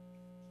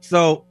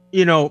 so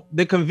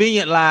the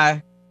convenient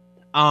lie.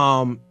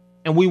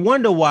 And we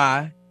wonder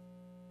why.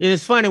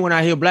 It's funny when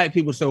I hear black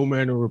people say,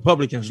 the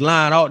Republicans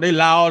lying. They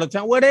lie all the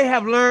time. Well, they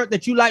have learned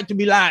that you like to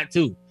be lied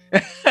to.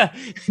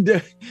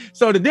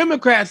 So the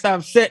Democrats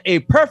have set a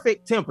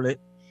perfect template,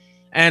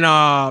 and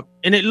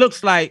it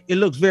looks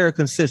very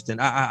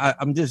consistent.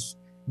 I'm just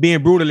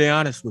being brutally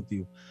honest with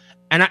you.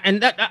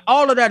 And that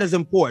all of that is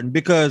important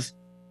because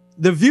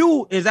The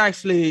View is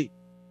actually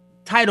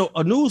titled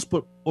a news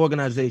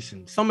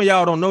organization. Some of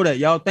y'all don't know that.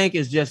 Y'all think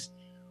it's just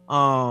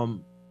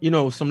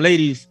some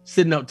ladies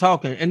sitting up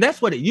talking. And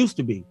that's what it used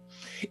to be.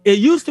 It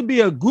used to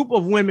be a group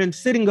of women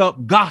sitting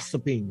up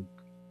gossiping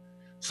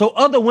so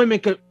other women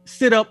could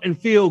sit up and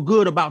feel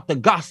good about the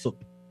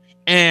gossip,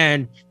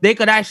 and they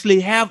could actually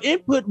have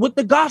input with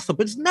the gossip.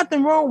 There's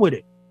nothing wrong with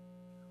it.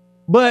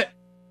 But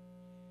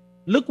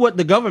look what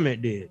the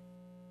government did.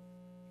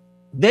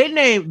 They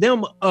named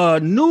them a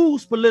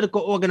news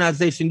political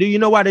organization. Do you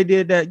know why they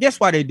did that? Guess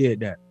why they did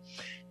that?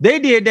 They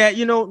did that,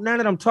 now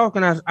that I'm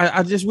talking,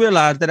 I just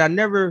realized that I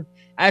never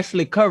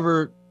actually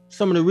covered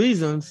some of the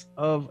reasons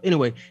of,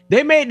 anyway,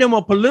 they made them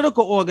a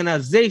political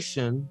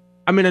organization,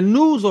 a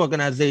news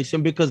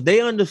organization, because they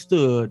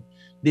understood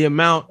the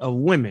amount of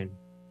women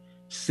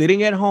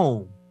sitting at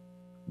home,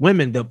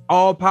 women, the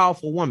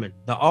all-powerful woman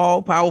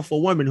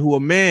who a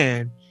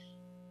man,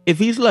 if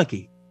he's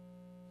lucky,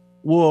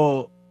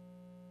 will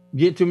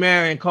get to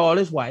marry and call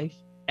his wife.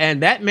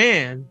 And that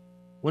man,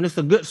 when it's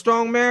a good,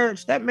 strong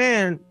marriage, that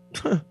man,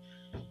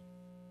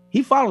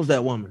 he follows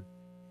that woman.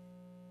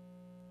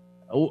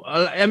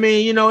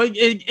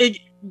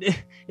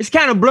 It's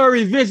kind of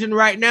blurry vision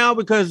right now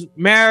because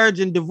marriage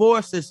and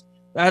divorce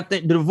I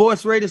think the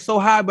divorce rate is so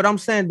high, but I'm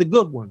saying the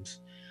good ones,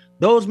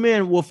 those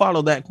men will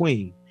follow that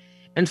queen.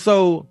 And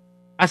so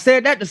I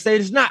said that to say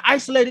it's not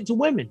isolated to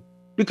women,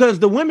 because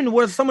the women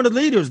were some of the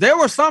leaders. There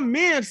were some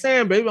men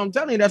saying, baby, I'm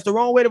telling you, that's the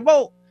wrong way to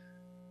vote.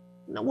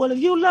 Well, if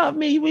you love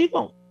me, we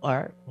going, all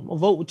right, I'm gonna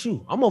vote with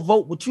you. I'm gonna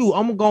vote with you.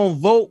 I'm gonna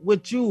vote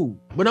with you.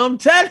 But I'm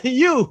telling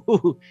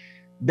you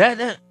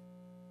that.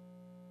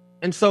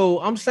 And so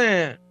I'm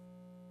saying,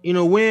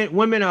 when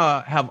women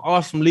have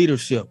awesome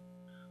leadership,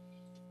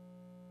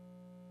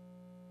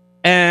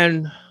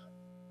 and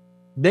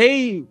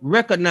they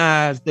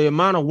recognize the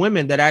amount of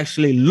women that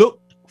actually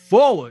looked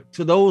forward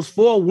to those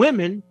 4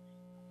 women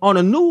on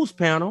a news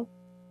panel,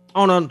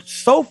 on a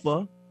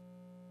sofa,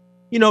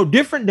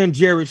 different than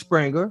Jerry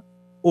Springer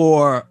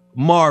or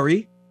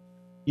Maury.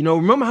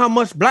 Remember how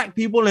much black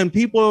people and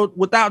people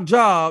without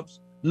jobs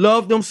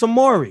loved them some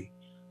Maury.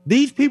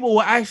 These people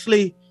were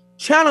actually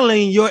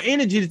channeling your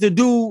energy to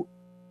do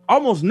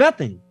almost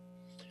nothing.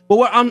 But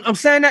what I'm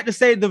saying that to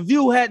say, The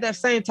View had that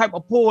same type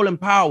of pull and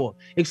power,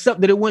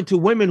 except that it went to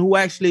women who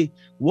actually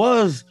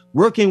was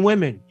working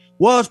women,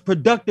 was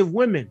productive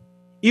women,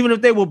 even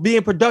if they were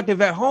being productive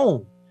at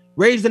home,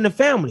 raised in the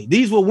family.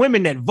 These were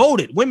women that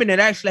voted, women that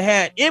actually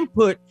had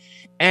input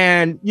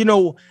and,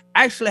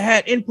 actually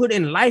had input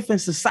in life and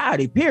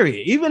society,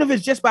 period. Even if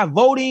it's just by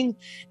voting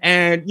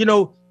and,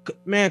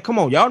 man, come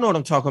on, y'all know what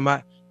I'm talking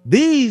about.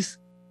 These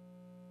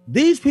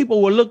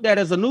people were looked at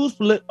as a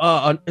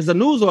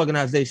news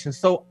organization.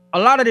 So a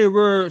lot of their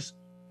words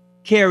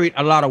carried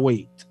a lot of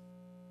weight.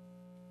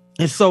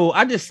 And so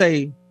I just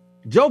say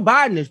Joe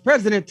Biden is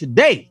president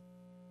today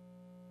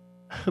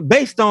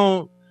based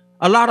on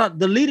a lot of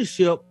the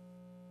leadership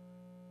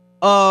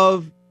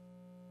of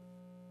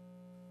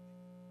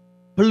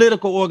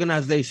political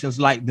organizations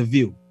like The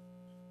View,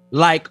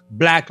 like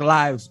Black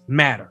Lives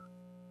Matter.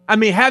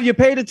 Have you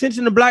paid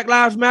attention to Black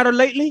Lives Matter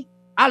lately?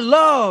 I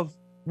love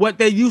what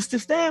they used to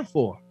stand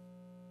for.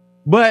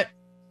 But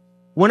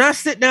when I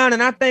sit down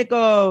and I think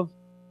of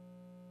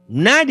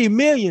 $90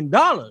 million,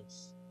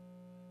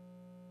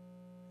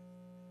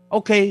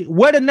 okay,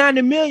 where the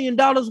 $90 million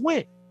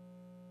went?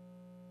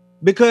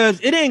 Because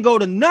it didn't go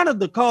to none of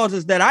the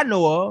causes that I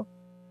know of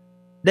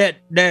that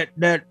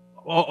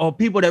or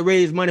people that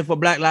raise money for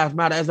Black Lives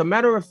Matter. As a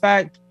matter of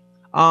fact,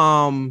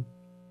 one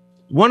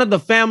of the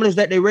families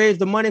that they raised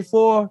the money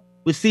for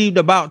received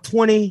about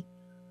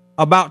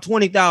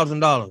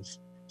 $20,000.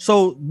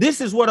 So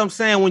this is what I'm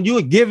saying. When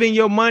you're giving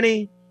your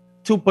money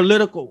to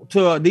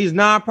these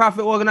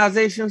nonprofit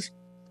organizations,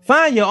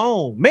 find your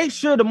own. Make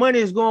sure the money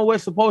is going where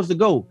it's supposed to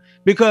go.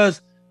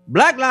 Because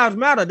Black Lives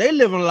Matter, they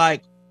living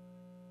like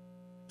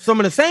some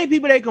of the same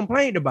people they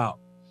complained about.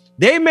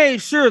 They made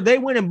sure they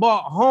went and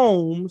bought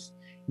homes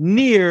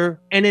near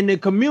and in the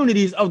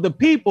communities of the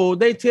people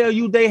they tell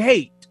you they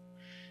hate.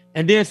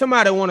 And then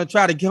somebody want to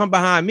try to come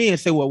behind me and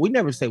say, well, we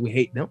never say we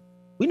hate them.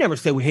 We never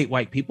say we hate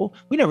white people.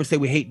 We never say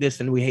we hate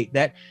this and we hate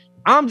that.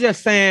 I'm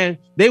just saying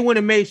they went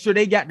and made sure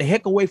they got the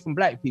heck away from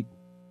black people.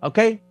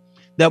 Okay?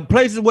 The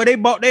places where they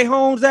bought their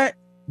homes at,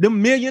 the $1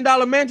 million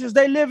mansions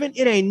they live in,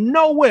 it ain't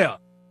nowhere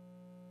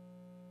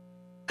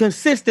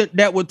consistent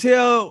that would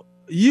tell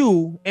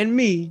you and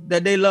me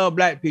that they love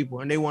black people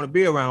and they want to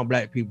be around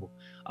black people.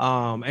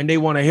 And they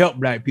want to help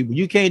black people.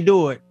 You can't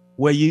do it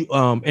where you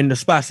in the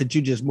spots that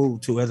you just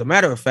moved to. As a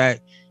matter of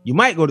fact, you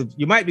might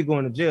be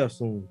going to jail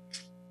soon.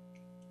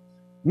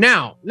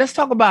 Now, let's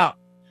talk about,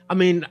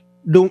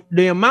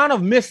 the amount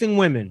of missing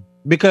women,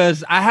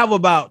 because I have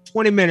about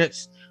 20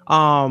 minutes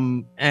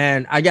and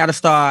I got to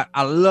start.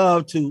 I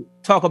love to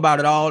talk about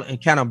it all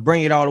and kind of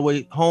bring it all the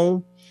way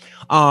home.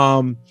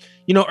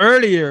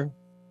 Earlier,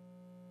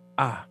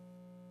 I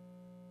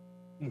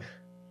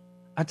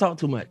talk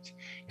too much.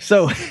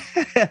 So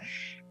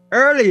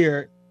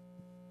earlier,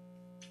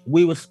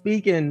 we were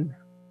speaking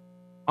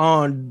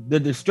on the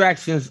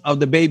distractions of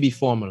the baby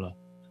formula.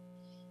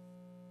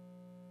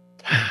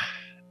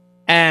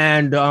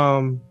 And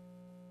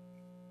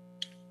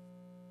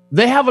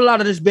they have a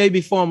lot of this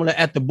baby formula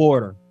at the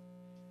border.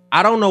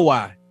 I don't know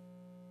why.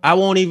 I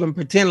won't even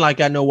pretend like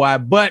I know why,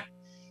 but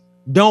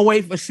Don't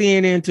wait for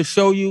CNN to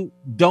show you.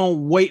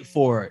 Don't wait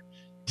for it.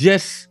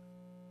 Just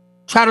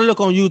try to look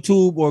on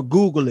YouTube or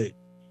Google it.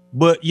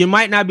 But you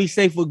might not be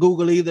safe with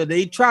Google either.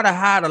 They try to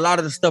hide a lot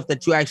of the stuff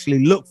that you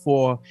actually look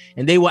for,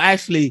 and they will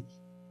actually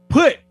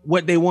put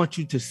what they want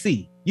you to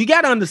see. You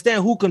got to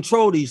understand who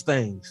control these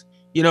things.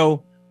 You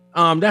know,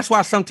 that's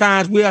why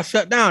sometimes we are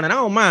shut down, and I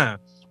don't mind.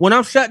 When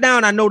I'm shut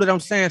down, I know that I'm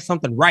saying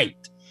something right.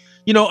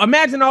 You know,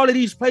 imagine all of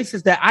these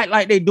places that act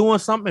like they doing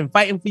something and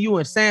fighting for you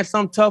and saying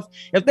something tough.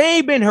 If they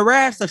ain't been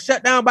harassed or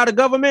shut down by the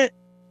government,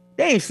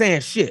 they ain't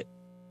saying shit.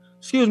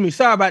 Excuse me.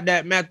 Sorry about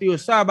that, Matthew.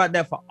 Sorry about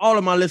that for all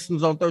of my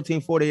listeners on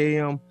 1340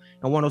 AM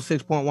and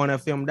 106.1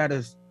 FM. That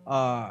is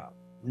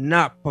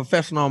not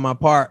professional on my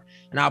part,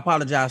 and I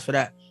apologize for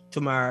that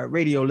to my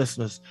radio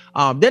listeners.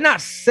 They're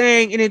not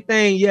saying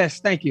anything. Yes,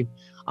 thank you.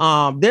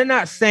 They're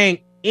not saying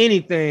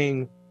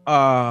anything.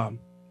 And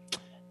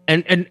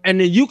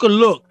you can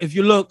look, if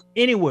you look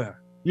anywhere,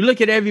 you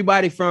look at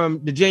everybody from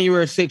the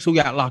January 6th who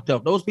got locked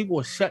up. Those people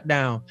were shut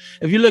down.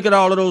 If you look at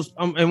all of those,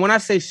 and when I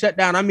say shut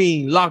down, I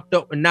mean locked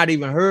up and not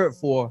even heard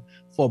for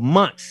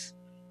months.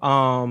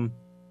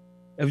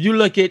 If you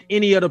look at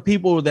any of the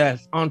people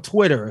that's on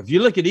Twitter, if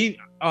you look at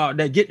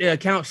that get their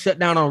accounts shut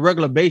down on a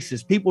regular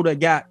basis, people that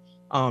got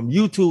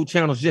YouTube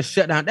channels just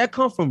shut down, that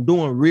come from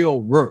doing real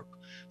work.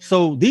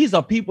 So these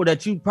are people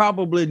that you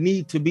probably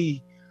need to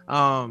be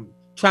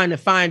trying to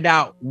find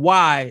out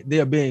why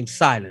they're being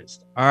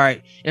silenced. All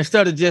right.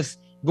 Instead of just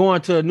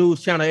going to a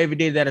news channel every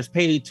day that is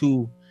paid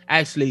to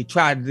actually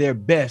try their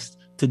best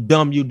to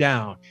dumb you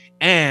down.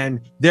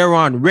 And they're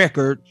on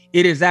record.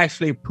 It is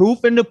actually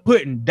proof in the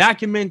pudding,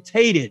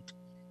 documented.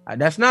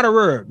 That's not a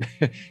word.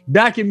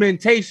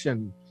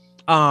 Documentation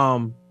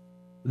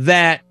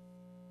that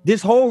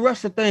this whole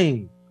Russia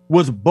thing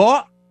was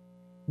bought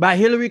by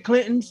Hillary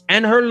Clinton's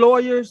and her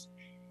lawyers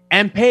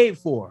and paid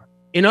for.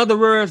 In other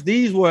words,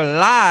 these were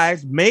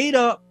lies made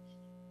up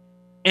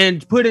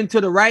and put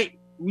into the right,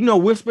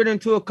 whispered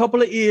into a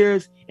couple of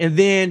ears and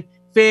then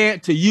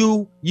fed to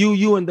you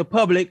and the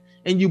public,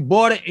 and you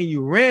bought it and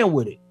you ran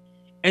with it.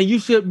 And you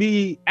should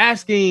be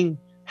asking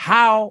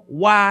how,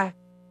 why?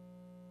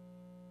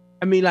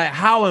 I mean, like,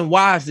 how and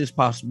why is this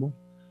possible?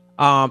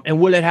 And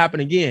will it happen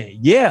again?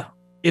 Yeah,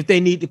 if they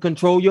need to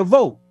control your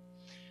vote.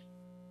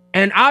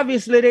 And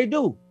obviously they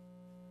do.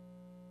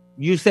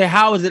 You say,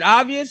 how is it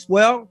obvious?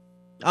 Well,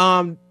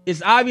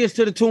 it's obvious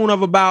to the tune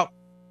of about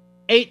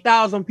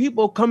 8,000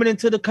 people coming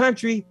into the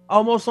country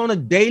almost on a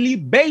daily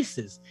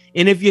basis.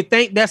 And if you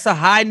think that's a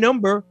high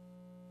number,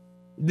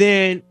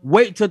 then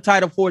wait till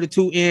Title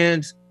 42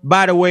 ends.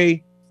 By the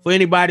way, for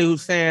anybody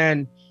who's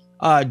saying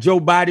Joe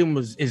Biden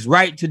is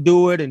right to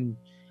do it, and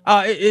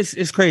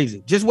it's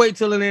crazy. Just wait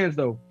till it ends,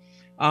 though.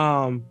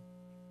 And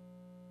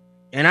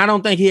I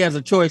don't think he has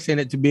a choice in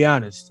it, to be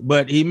honest.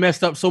 But he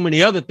messed up so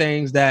many other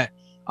things that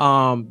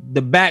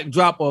the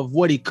backdrop of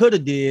what he could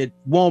have did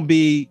won't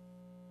be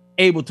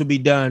able to be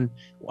done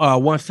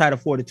once Title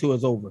 42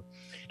 is over.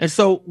 And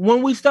so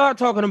when we start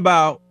talking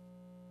about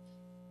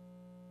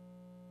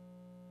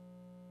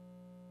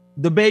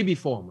the baby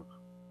formula,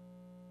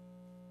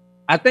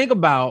 I think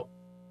about,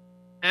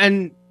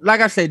 and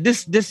like I said,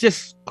 this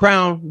just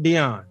Krown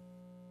Deon.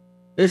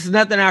 This is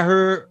nothing I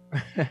heard.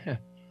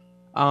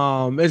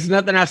 It's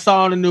nothing I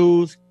saw on the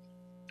news.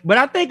 But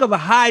I think of a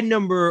high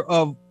number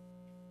of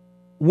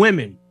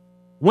women,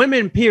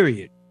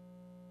 period.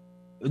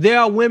 There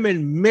are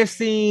women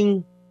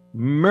missing,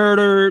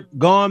 murdered,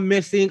 gone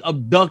missing,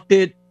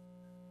 abducted,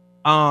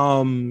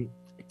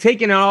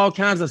 taken all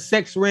kinds of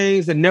sex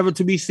rings and never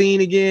to be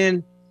seen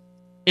again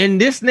in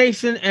this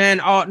nation, and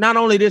not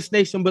only this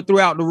nation, but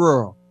throughout the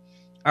world.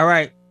 All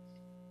right.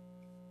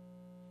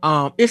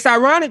 It's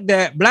ironic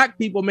that Black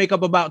people make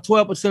up about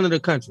 12% of the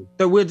country.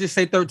 So we'll just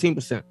say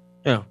 13%.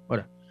 Yeah,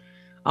 whatever.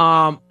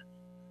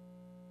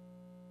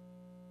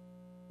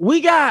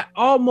 We got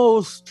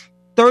almost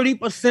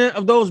 30%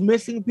 of those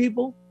missing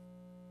people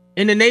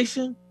in the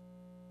nation.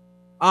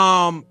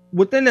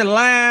 Within the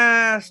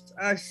last,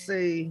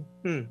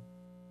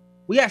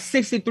 we got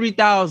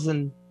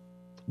 63,000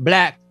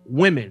 Black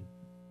women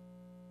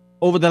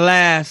over the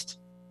last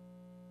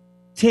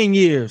 10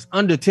 years,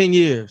 under 10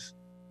 years,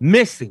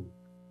 missing.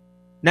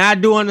 Now, I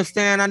do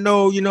understand, I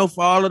know,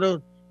 for all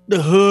of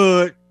the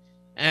hood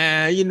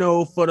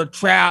and, for the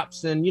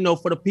traps and,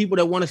 for the people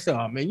that want to say,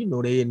 oh, man,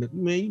 they in the,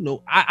 man,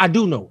 I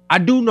do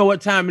know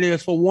what time it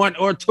is for one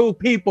or two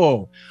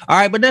people. All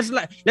right. But let's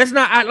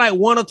not act like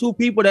one or two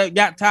people that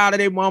got tired of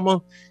their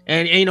mama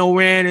and,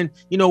 ran and,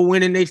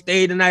 went and they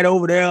stayed the night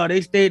over there, or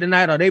they stayed the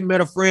night, or they met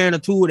a friend or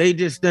two, or they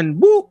just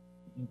then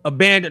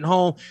abandoned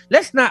home.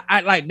 Let's not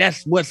act like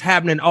that's what's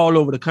happening all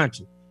over the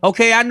country.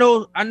 Okay. I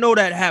know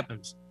that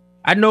happens.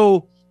 I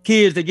know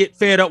kids that get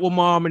fed up with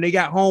mom and they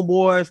got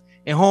homeboys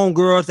and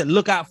homegirls that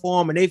look out for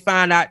them, and they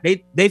find out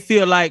they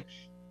feel like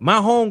my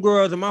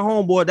homegirls and my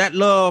homeboy, that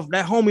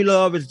homie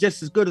love is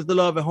just as good as the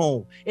love at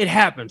home. It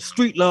happens.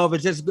 Street love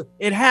is just good.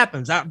 It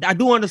happens. I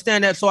do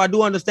understand that. So I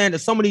do understand that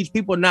some of these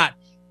people are not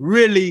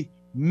really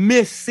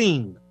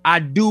missing. I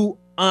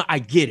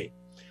get it.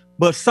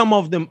 But some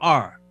of them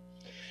are.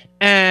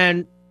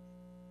 And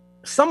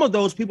some of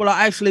those people are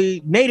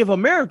actually Native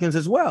Americans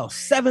as well.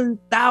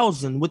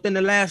 7,000 within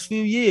the last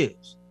few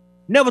years,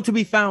 never to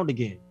be found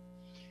again.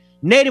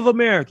 Native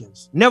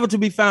Americans, never to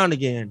be found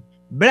again.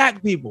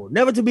 Black people,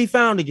 never to be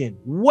found again.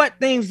 What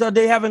things do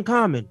they have in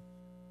common?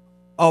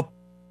 I'm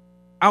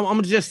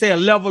gonna just say a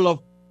level of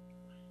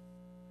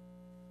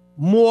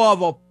more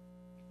of a,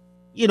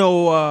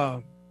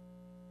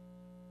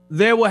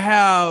 they will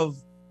have,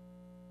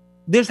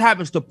 this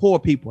happens to poor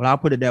people, I'll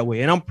put it that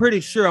way. And I'm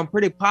pretty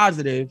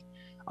positive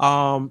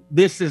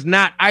this is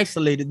not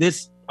isolated.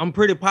 I'm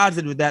pretty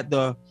positive that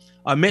the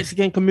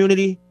Mexican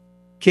community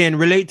can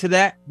relate to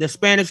that. The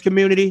Spanish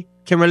community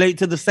can relate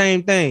to the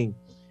same thing.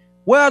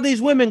 Where are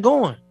these women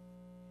going?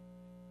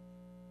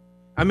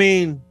 I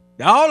mean,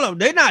 all of them,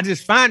 they're not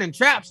just finding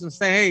traps and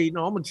saying, hey,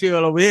 I'm gonna chill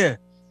over here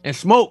and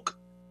smoke.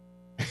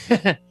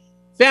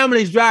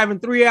 Families driving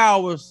 3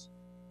 hours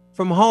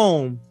from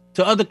home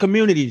to other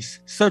communities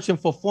searching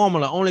for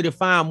formula only to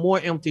find more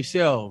empty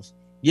shelves.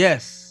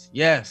 Yes.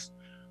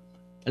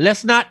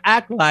 Let's not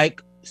act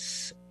like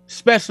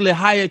especially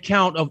higher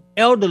count of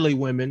elderly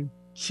women,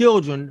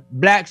 children,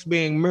 blacks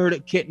being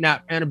murdered,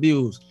 kidnapped, and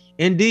abused.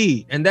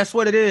 Indeed. And that's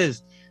what it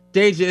is.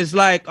 Deja, it's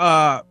like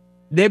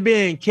they're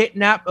being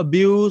kidnapped,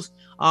 abused,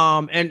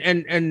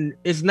 and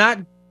it's not,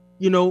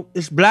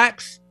 it's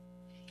blacks,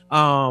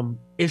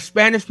 it's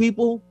Spanish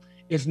people,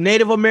 it's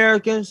Native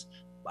Americans,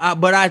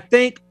 but I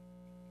think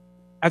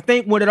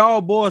what it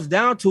all boils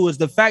down to is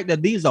the fact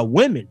that these are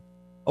women,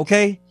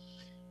 okay?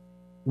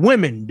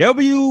 Women,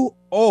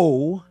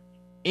 WOMEN,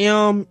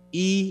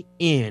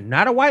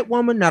 not a white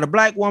woman, not a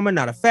black woman,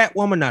 not a fat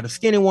woman, not a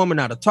skinny woman,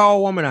 not a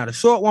tall woman, not a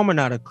short woman,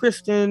 not a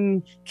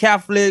Christian,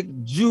 Catholic,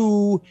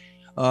 Jew,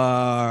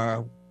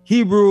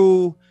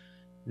 Hebrew,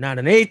 not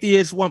an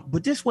atheist one,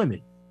 but just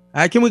women.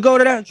 All right, can we go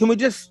to that? Can we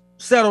just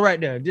settle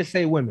right there? Just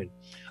say women.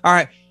 All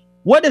right,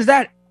 what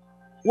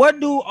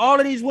do all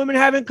of these women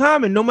have in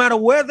common, no matter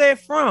where they're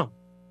from?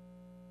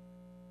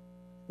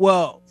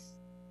 Well,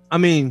 I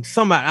mean,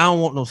 I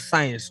don't want no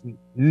science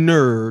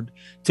nerd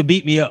to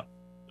beat me up,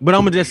 but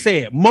I'm gonna just say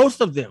it.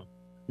 Most of them,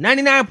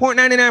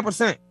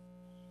 99.99%,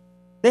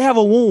 they have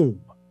a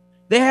womb.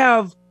 They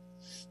have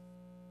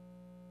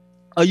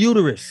a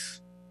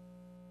uterus.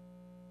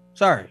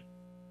 Sorry.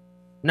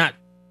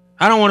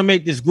 I don't want to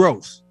make this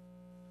gross.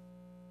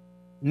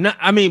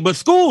 But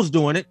school's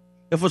doing it.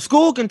 If a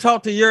school can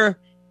talk to your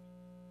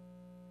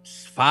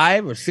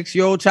 5 or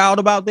 6-year-old child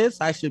about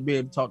this, I should be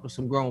able to talk to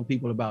some grown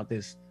people about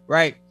this,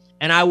 right?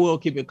 And I will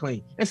keep it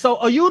clean. And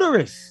so a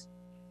uterus.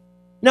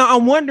 Now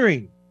I'm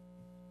wondering,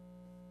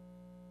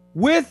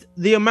 with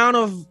the amount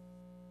of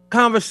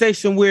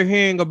conversation we're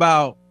hearing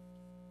about,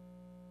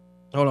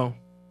 hold on.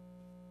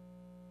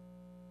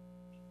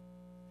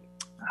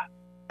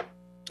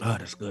 Oh,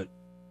 that's good.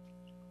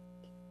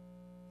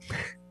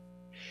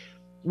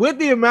 With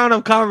the amount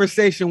of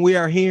conversation we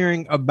are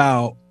hearing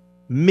about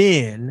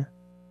men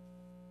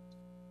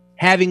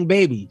having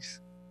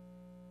babies,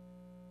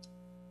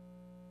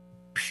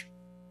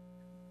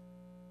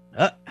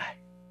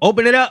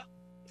 open it up.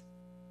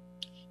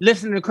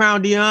 Listen to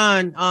Krown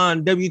Deon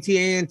on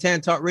WTAN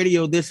Tan Talk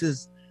Radio. This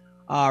is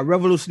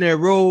Revolutionary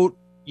Road.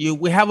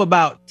 We have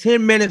about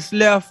 10 minutes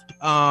left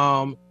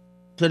to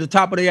the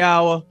top of the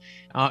hour.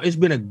 It's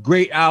been a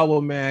great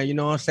hour, man. You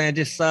know what I'm saying?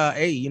 Just,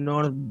 hey,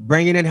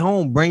 bringing it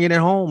home.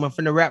 I'm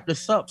finna wrap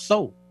this up.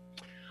 So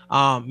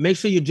make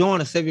sure you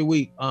join us every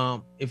week.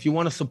 If you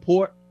want to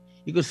support,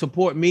 you can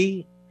support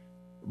me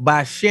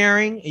by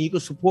sharing, and you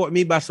can support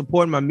me by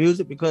supporting my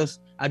music because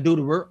I do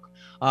the work.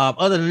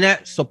 Other than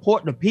that,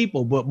 support the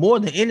people, but more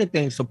than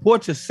anything,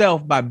 support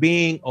yourself by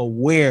being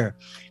aware,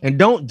 and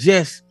don't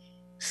just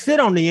sit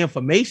on the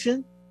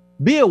information.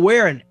 Be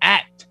aware and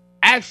act.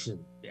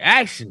 Action.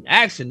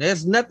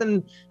 There's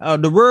nothing.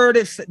 The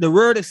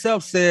word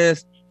itself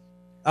says,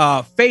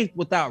 faith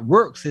without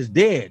works is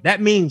dead.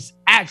 That means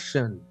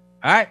action.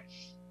 All right.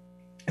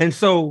 And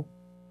so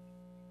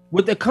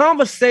with the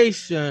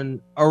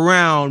conversation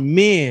around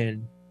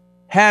men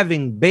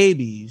having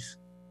babies,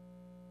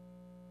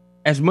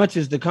 as much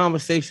as the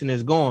conversation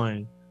is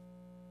going,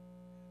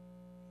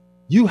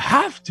 you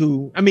have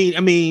to,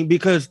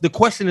 because the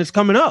question is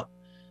coming up,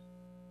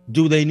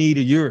 do they need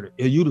a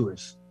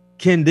uterus?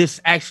 Can this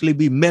actually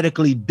be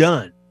medically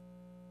done?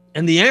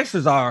 And the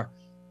answers are,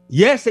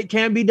 yes, it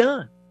can be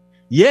done.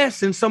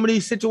 Yes, in some of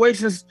these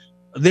situations,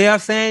 they are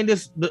saying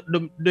this,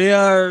 they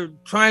are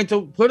trying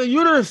to put a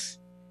uterus.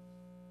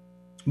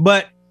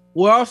 But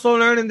we're also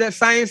learning that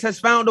science has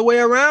found a way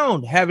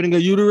around having a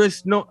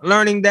uterus,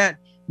 learning that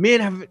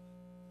men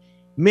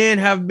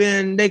have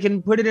been, they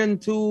can put it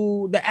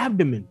into the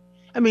abdomen.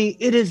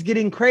 It is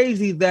getting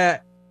crazy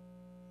that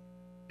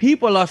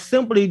people are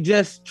simply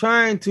just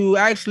trying to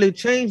actually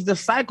change the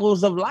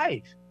cycles of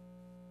life.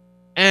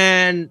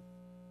 And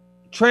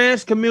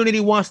trans community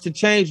wants to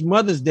change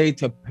Mother's Day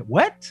to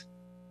what?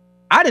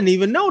 I didn't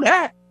even know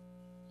that.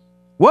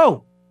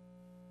 Whoa.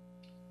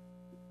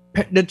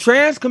 The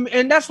trans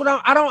and that's what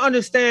I don't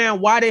understand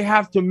why they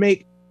have to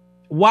make,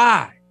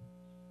 why?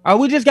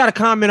 We just got a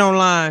comment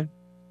online.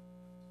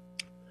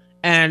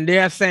 And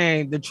they're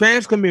saying the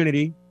trans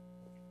community,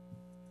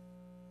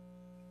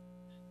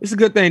 it's a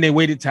good thing they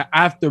waited till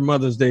after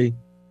Mother's Day.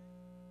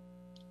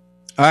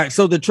 All right,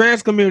 so the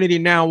trans community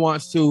now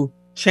wants to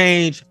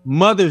change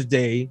Mother's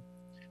Day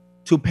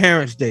to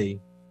Parents' Day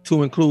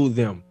to include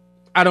them.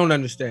 I don't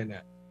understand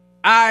that.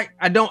 I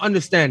don't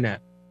understand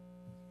that.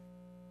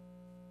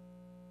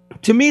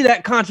 To me,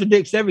 that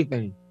contradicts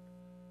everything.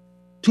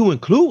 To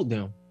include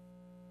them.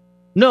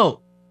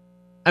 No.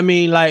 I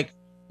mean, like,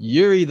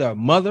 you're either a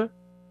mother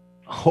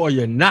or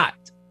you're not.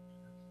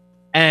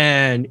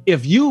 And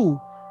if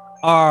you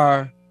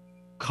are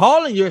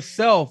calling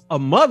yourself a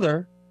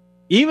mother,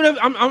 even if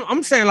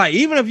I'm saying, like,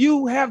 even if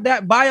you have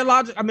that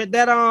biological, I mean,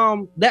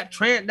 that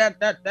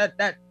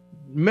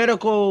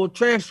medical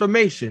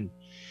transformation,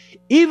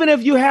 even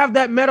if you have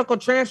that medical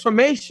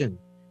transformation,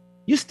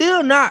 you're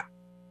still not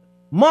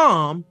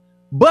mom.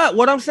 But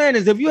what I'm saying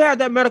is, if you have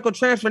that medical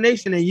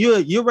transformation and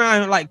you're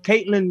around like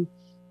Caitlyn,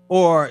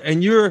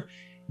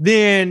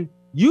 then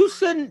you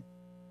shouldn't.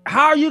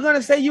 How are you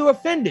gonna say you're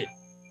offended?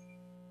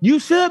 You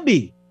should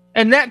be,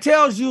 and that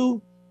tells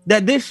you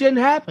that this shouldn't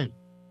happen.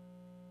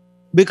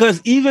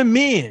 Because even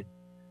men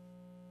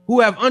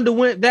who have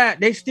underwent that,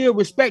 they still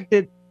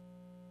respected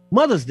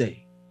Mother's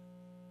Day.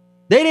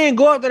 They didn't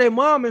go up to their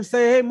mom and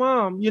say, "Hey,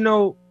 mom, you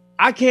know,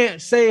 I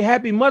can't say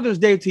Happy Mother's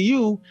Day to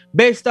you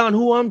based on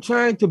who I'm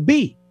trying to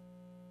be."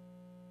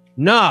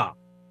 Nah.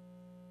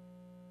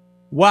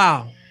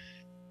 Wow.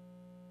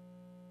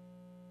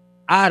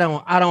 I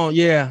don't,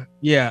 yeah.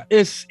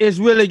 It's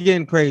really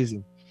getting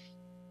crazy.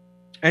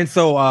 And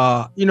so,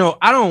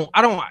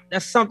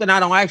 that's something I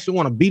don't actually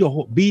want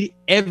to beat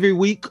every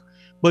week,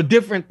 but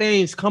different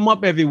things come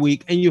up every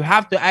week and you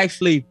have to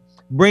actually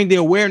bring the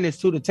awareness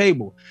to the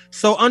table.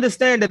 So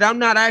understand that I'm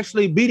not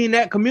actually beating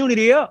that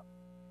community up.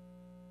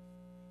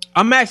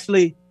 I'm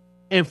actually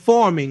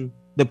informing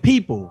the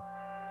people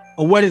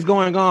of what is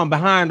going on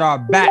behind our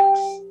backs.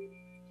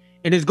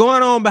 And it's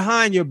going on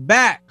behind your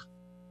back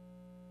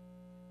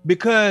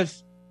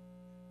because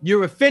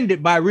you're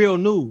offended by real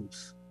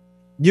news.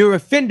 You're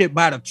offended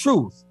by the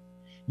truth.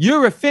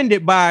 You're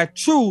offended by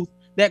truth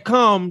that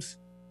comes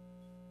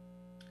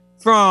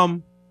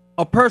from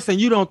a person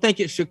you don't think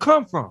it should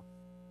come from.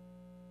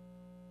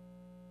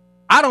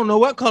 I don't know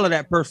what color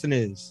that person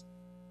is,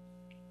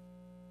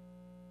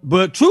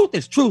 but truth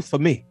is truth for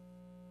me.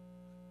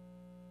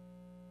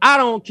 I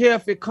don't care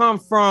if it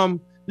comes from,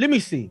 let me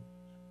see.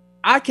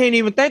 I can't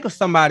even think of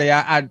somebody.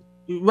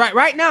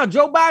 Right now,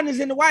 Joe Biden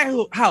is in the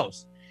White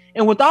House.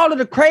 And with all of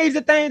the crazy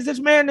things this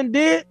man done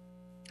did,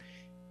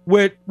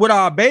 with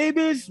our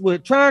babies,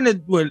 with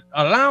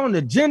allowing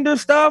the gender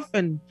stuff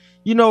and,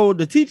 you know,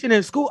 the teaching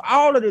in school,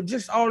 all of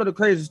the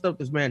crazy stuff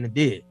this man done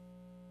did.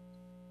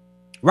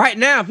 Right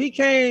now, if he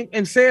came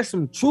and said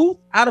some truth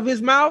out of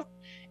his mouth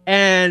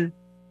and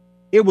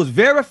it was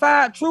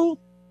verified truth,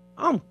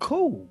 I'm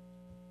cool.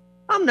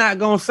 I'm not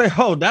going to say,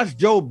 oh, that's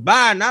Joe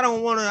Biden. I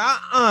don't want to,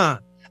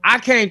 I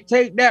can't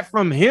take that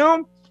from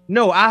him.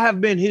 No, I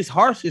have been his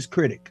harshest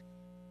critic.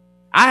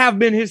 I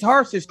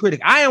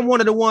am one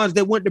of the ones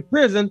that went to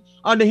prison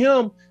under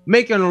him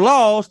making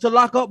laws to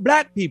lock up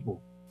black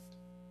people.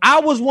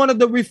 I was one of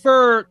the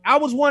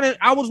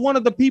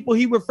people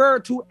he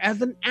referred to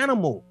as an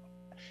animal.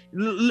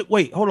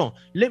 Wait, hold on.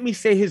 Let me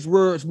say his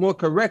words more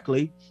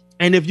correctly.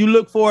 And if you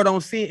look for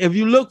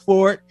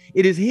it,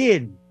 it is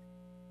hidden.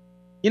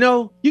 You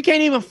know, you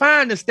can't even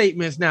find the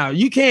statements now.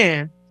 You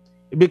can,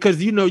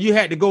 because, you know, you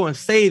had to go and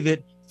save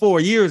it 4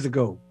 years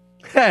ago.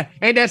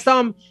 Ain't that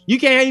something? You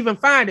can't even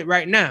find it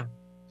right now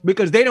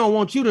because they don't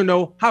want you to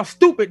know how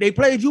stupid they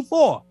played you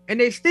for.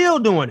 And they still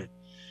doing it.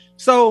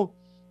 So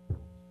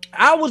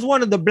I was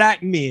one of the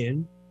black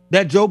men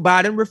that Joe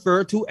Biden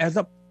referred to as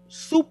a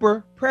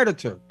super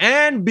predator,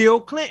 and Bill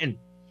Clinton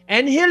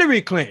and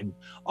Hillary Clinton.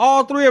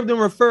 All three of them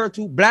referred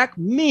to black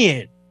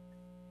men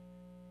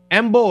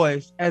and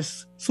boys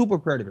as super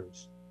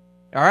predators.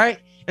 All right.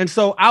 And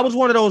so I was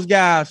one of those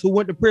guys who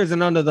went to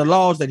prison under the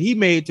laws that he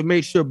made to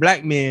make sure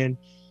black men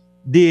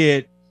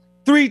did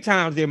 3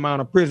 times the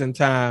amount of prison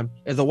time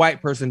as a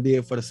white person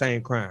did for the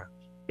same crime,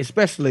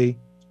 especially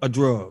a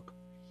drug.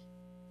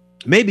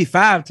 Maybe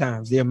 5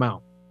 times the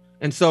amount.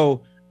 And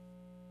so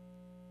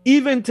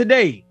even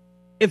today,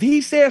 if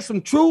he says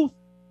some truth,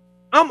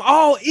 I'm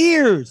all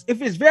ears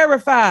if it's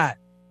verified.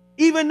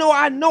 Even though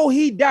I know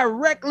he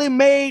directly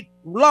made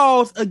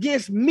laws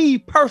against me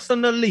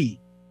personally,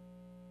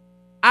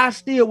 I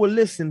still will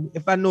listen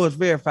if I know it's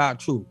verified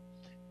truth.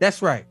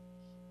 That's right.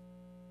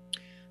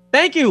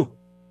 Thank you.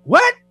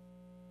 What?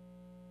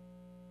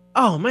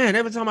 Oh, man,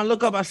 every time I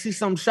look up, I see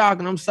something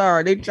shocking. I'm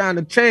sorry. They trying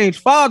to change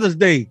Father's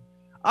Day.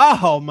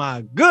 Oh,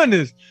 my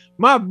goodness.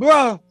 My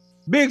brother,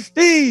 Big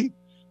Steve,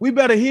 we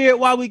better hear it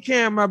while we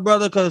can, my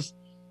brother, because,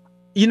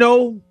 you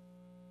know,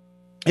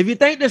 if you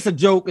think this a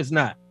joke, it's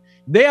not.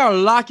 They are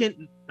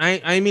locking,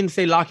 I mean to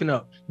say locking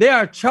up. They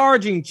are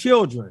charging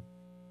children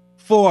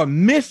for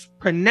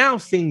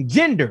mispronouncing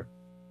gender.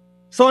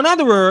 So in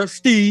other words,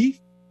 Steve,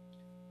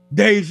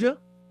 Deja,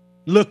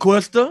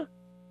 LaQuista,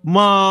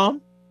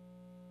 Mom,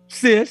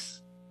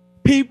 Sis,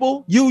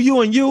 people,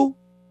 you,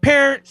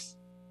 parents,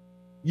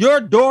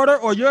 your daughter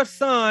or your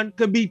son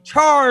could be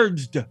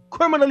charged,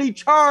 criminally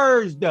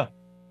charged,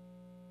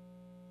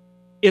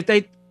 if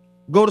they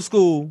go to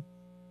school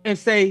and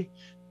say,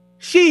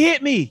 she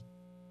hit me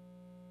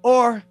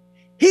or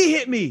he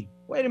hit me.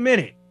 Wait a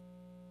minute.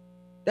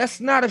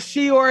 That's not a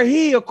she or a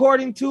he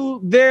according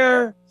to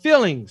their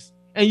feelings.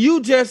 And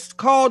you just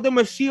called them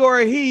a she or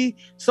a he,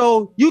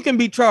 so you can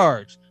be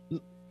charged.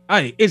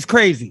 It's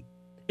crazy.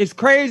 It's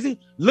crazy.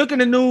 Look in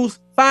the news,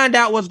 find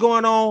out what's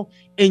going on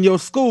in your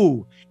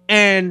school.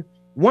 And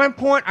one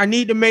point I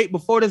need to make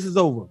before this is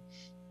over.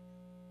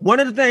 One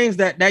of the things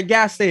that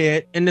guy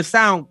said in the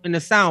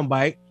sound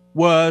bite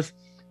was,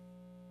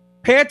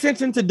 pay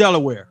attention to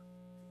Delaware.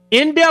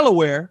 In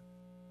Delaware,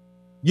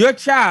 your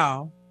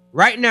child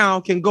right now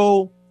can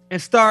go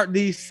and start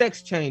these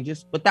sex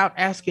changes without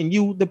asking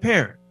you, the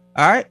parent.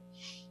 All right.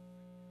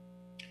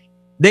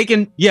 They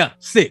can,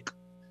 sick.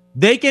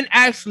 They can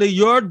actually,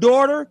 your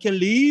daughter can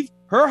leave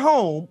her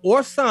home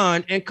or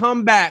son and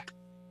come back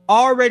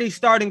already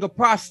starting a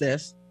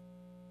process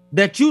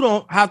that you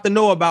don't have to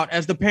know about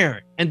as the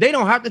parent. And they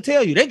don't have to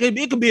tell you.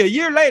 It could be a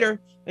year later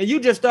and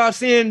you just start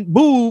seeing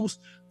boobs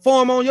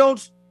form on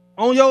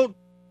your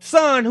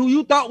son who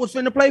you thought was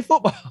finna play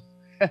football.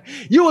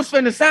 You was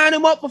finna sign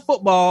him up for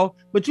football,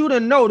 but you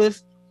didn't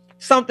notice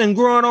something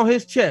growing on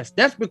his chest.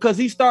 That's because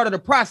he started a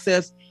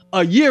process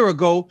a year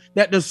ago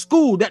that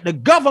the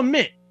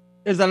government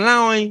is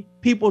allowing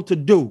people to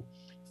do.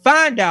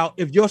 Find out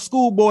if your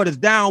school board is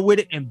down with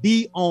it and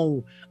be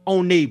on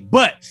their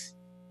butts.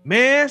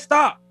 Man,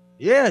 stop.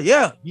 Yeah.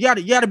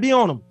 You gotta be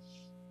on them.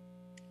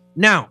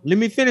 Now, let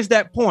me finish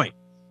that point.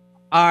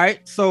 All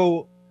right.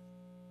 So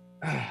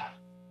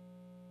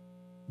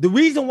the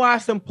reason why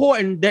it's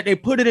important that they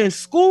put it in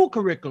school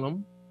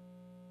curriculum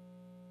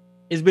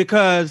is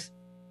because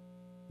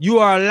you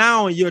are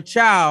allowing your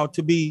child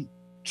to be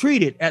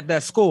treated at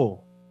that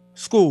school.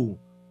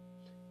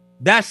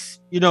 That's,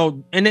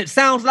 and it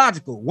sounds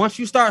logical. Once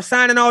you start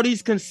signing all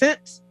these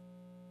consents,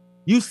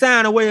 you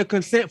sign away a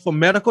consent for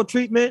medical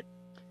treatment,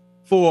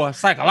 for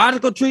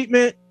psychological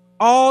treatment,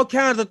 all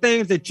kinds of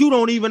things that you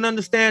don't even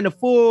understand the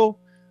full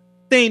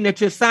thing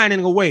that you're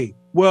signing away.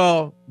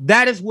 Well,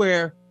 that is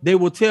where they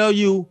will tell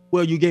you,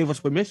 well, you gave us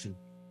permission.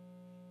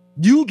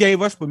 You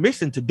gave us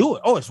permission to do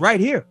it. Oh, it's right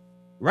here.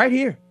 Right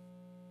here.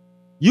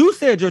 You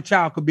said your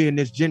child could be in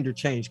this gender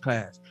change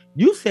class.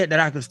 You said that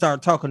I could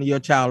start talking to your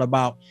child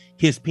about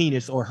his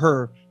penis or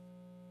her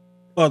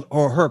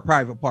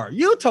private part.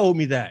 You told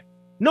me that.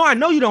 No, I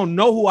know you don't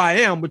know who I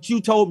am, but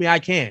you told me I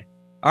can.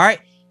 All right.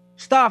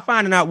 Start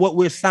finding out what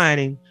we're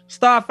signing.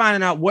 Start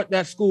finding out what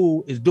that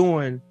school is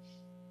doing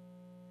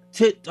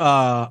to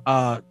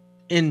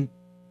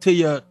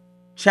your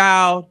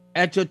child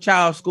at your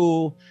child's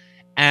school.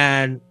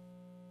 And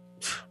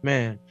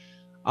man,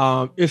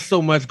 it's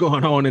so much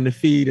going on in the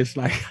feed. It's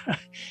like,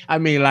 I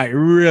mean, like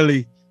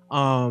really,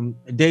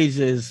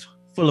 Deja is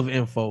full of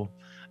info.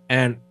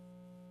 And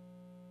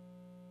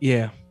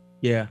yeah.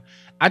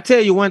 I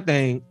tell you one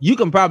thing, you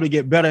can probably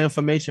get better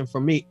information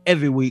from me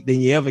every week than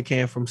you ever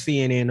can from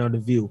CNN or The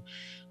View.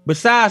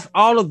 Besides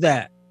all of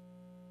that,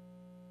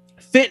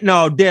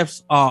 fentanyl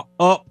deaths are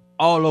up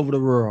all over the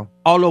world,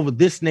 all over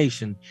this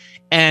nation.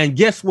 And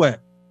guess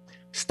what?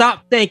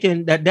 Stop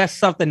thinking that that's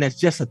something that's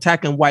just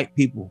attacking white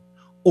people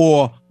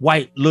or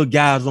white little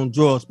guys on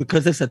drugs,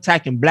 because it's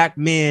attacking black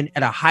men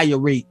at a higher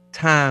rate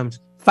times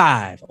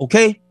 5.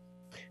 Okay?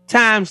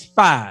 Times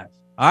 5.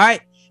 All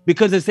right?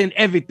 Because it's in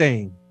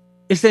everything.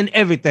 It's in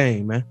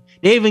everything, man.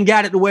 They even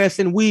got it to where it's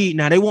in weed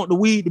now. They want the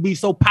weed to be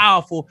so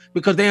powerful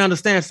because they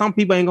understand some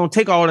people ain't gonna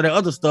take all of the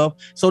other stuff.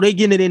 So they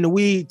getting it in the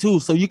weed too.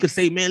 So you can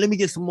say, man, let me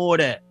get some more of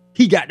that.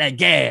 He got that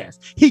gas.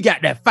 He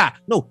got that fire.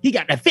 No, he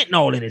got that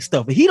fentanyl in his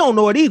stuff. And he don't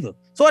know it either.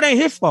 So it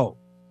ain't his fault.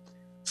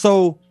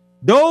 So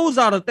those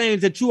are the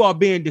things that you are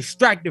being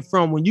distracted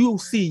from when you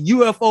see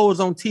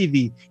UFOs on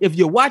TV. If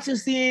you're watching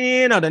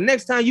CNN or the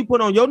next time you put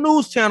on your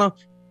news channel,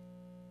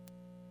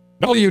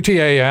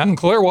 WTAN,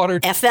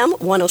 Clearwater. FM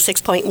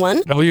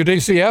 106.1.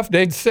 WDCF,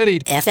 Dade City.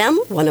 FM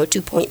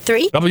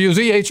 102.3.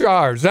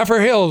 WZHR,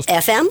 Zephyr Hills.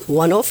 FM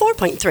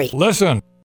 104.3. Listen.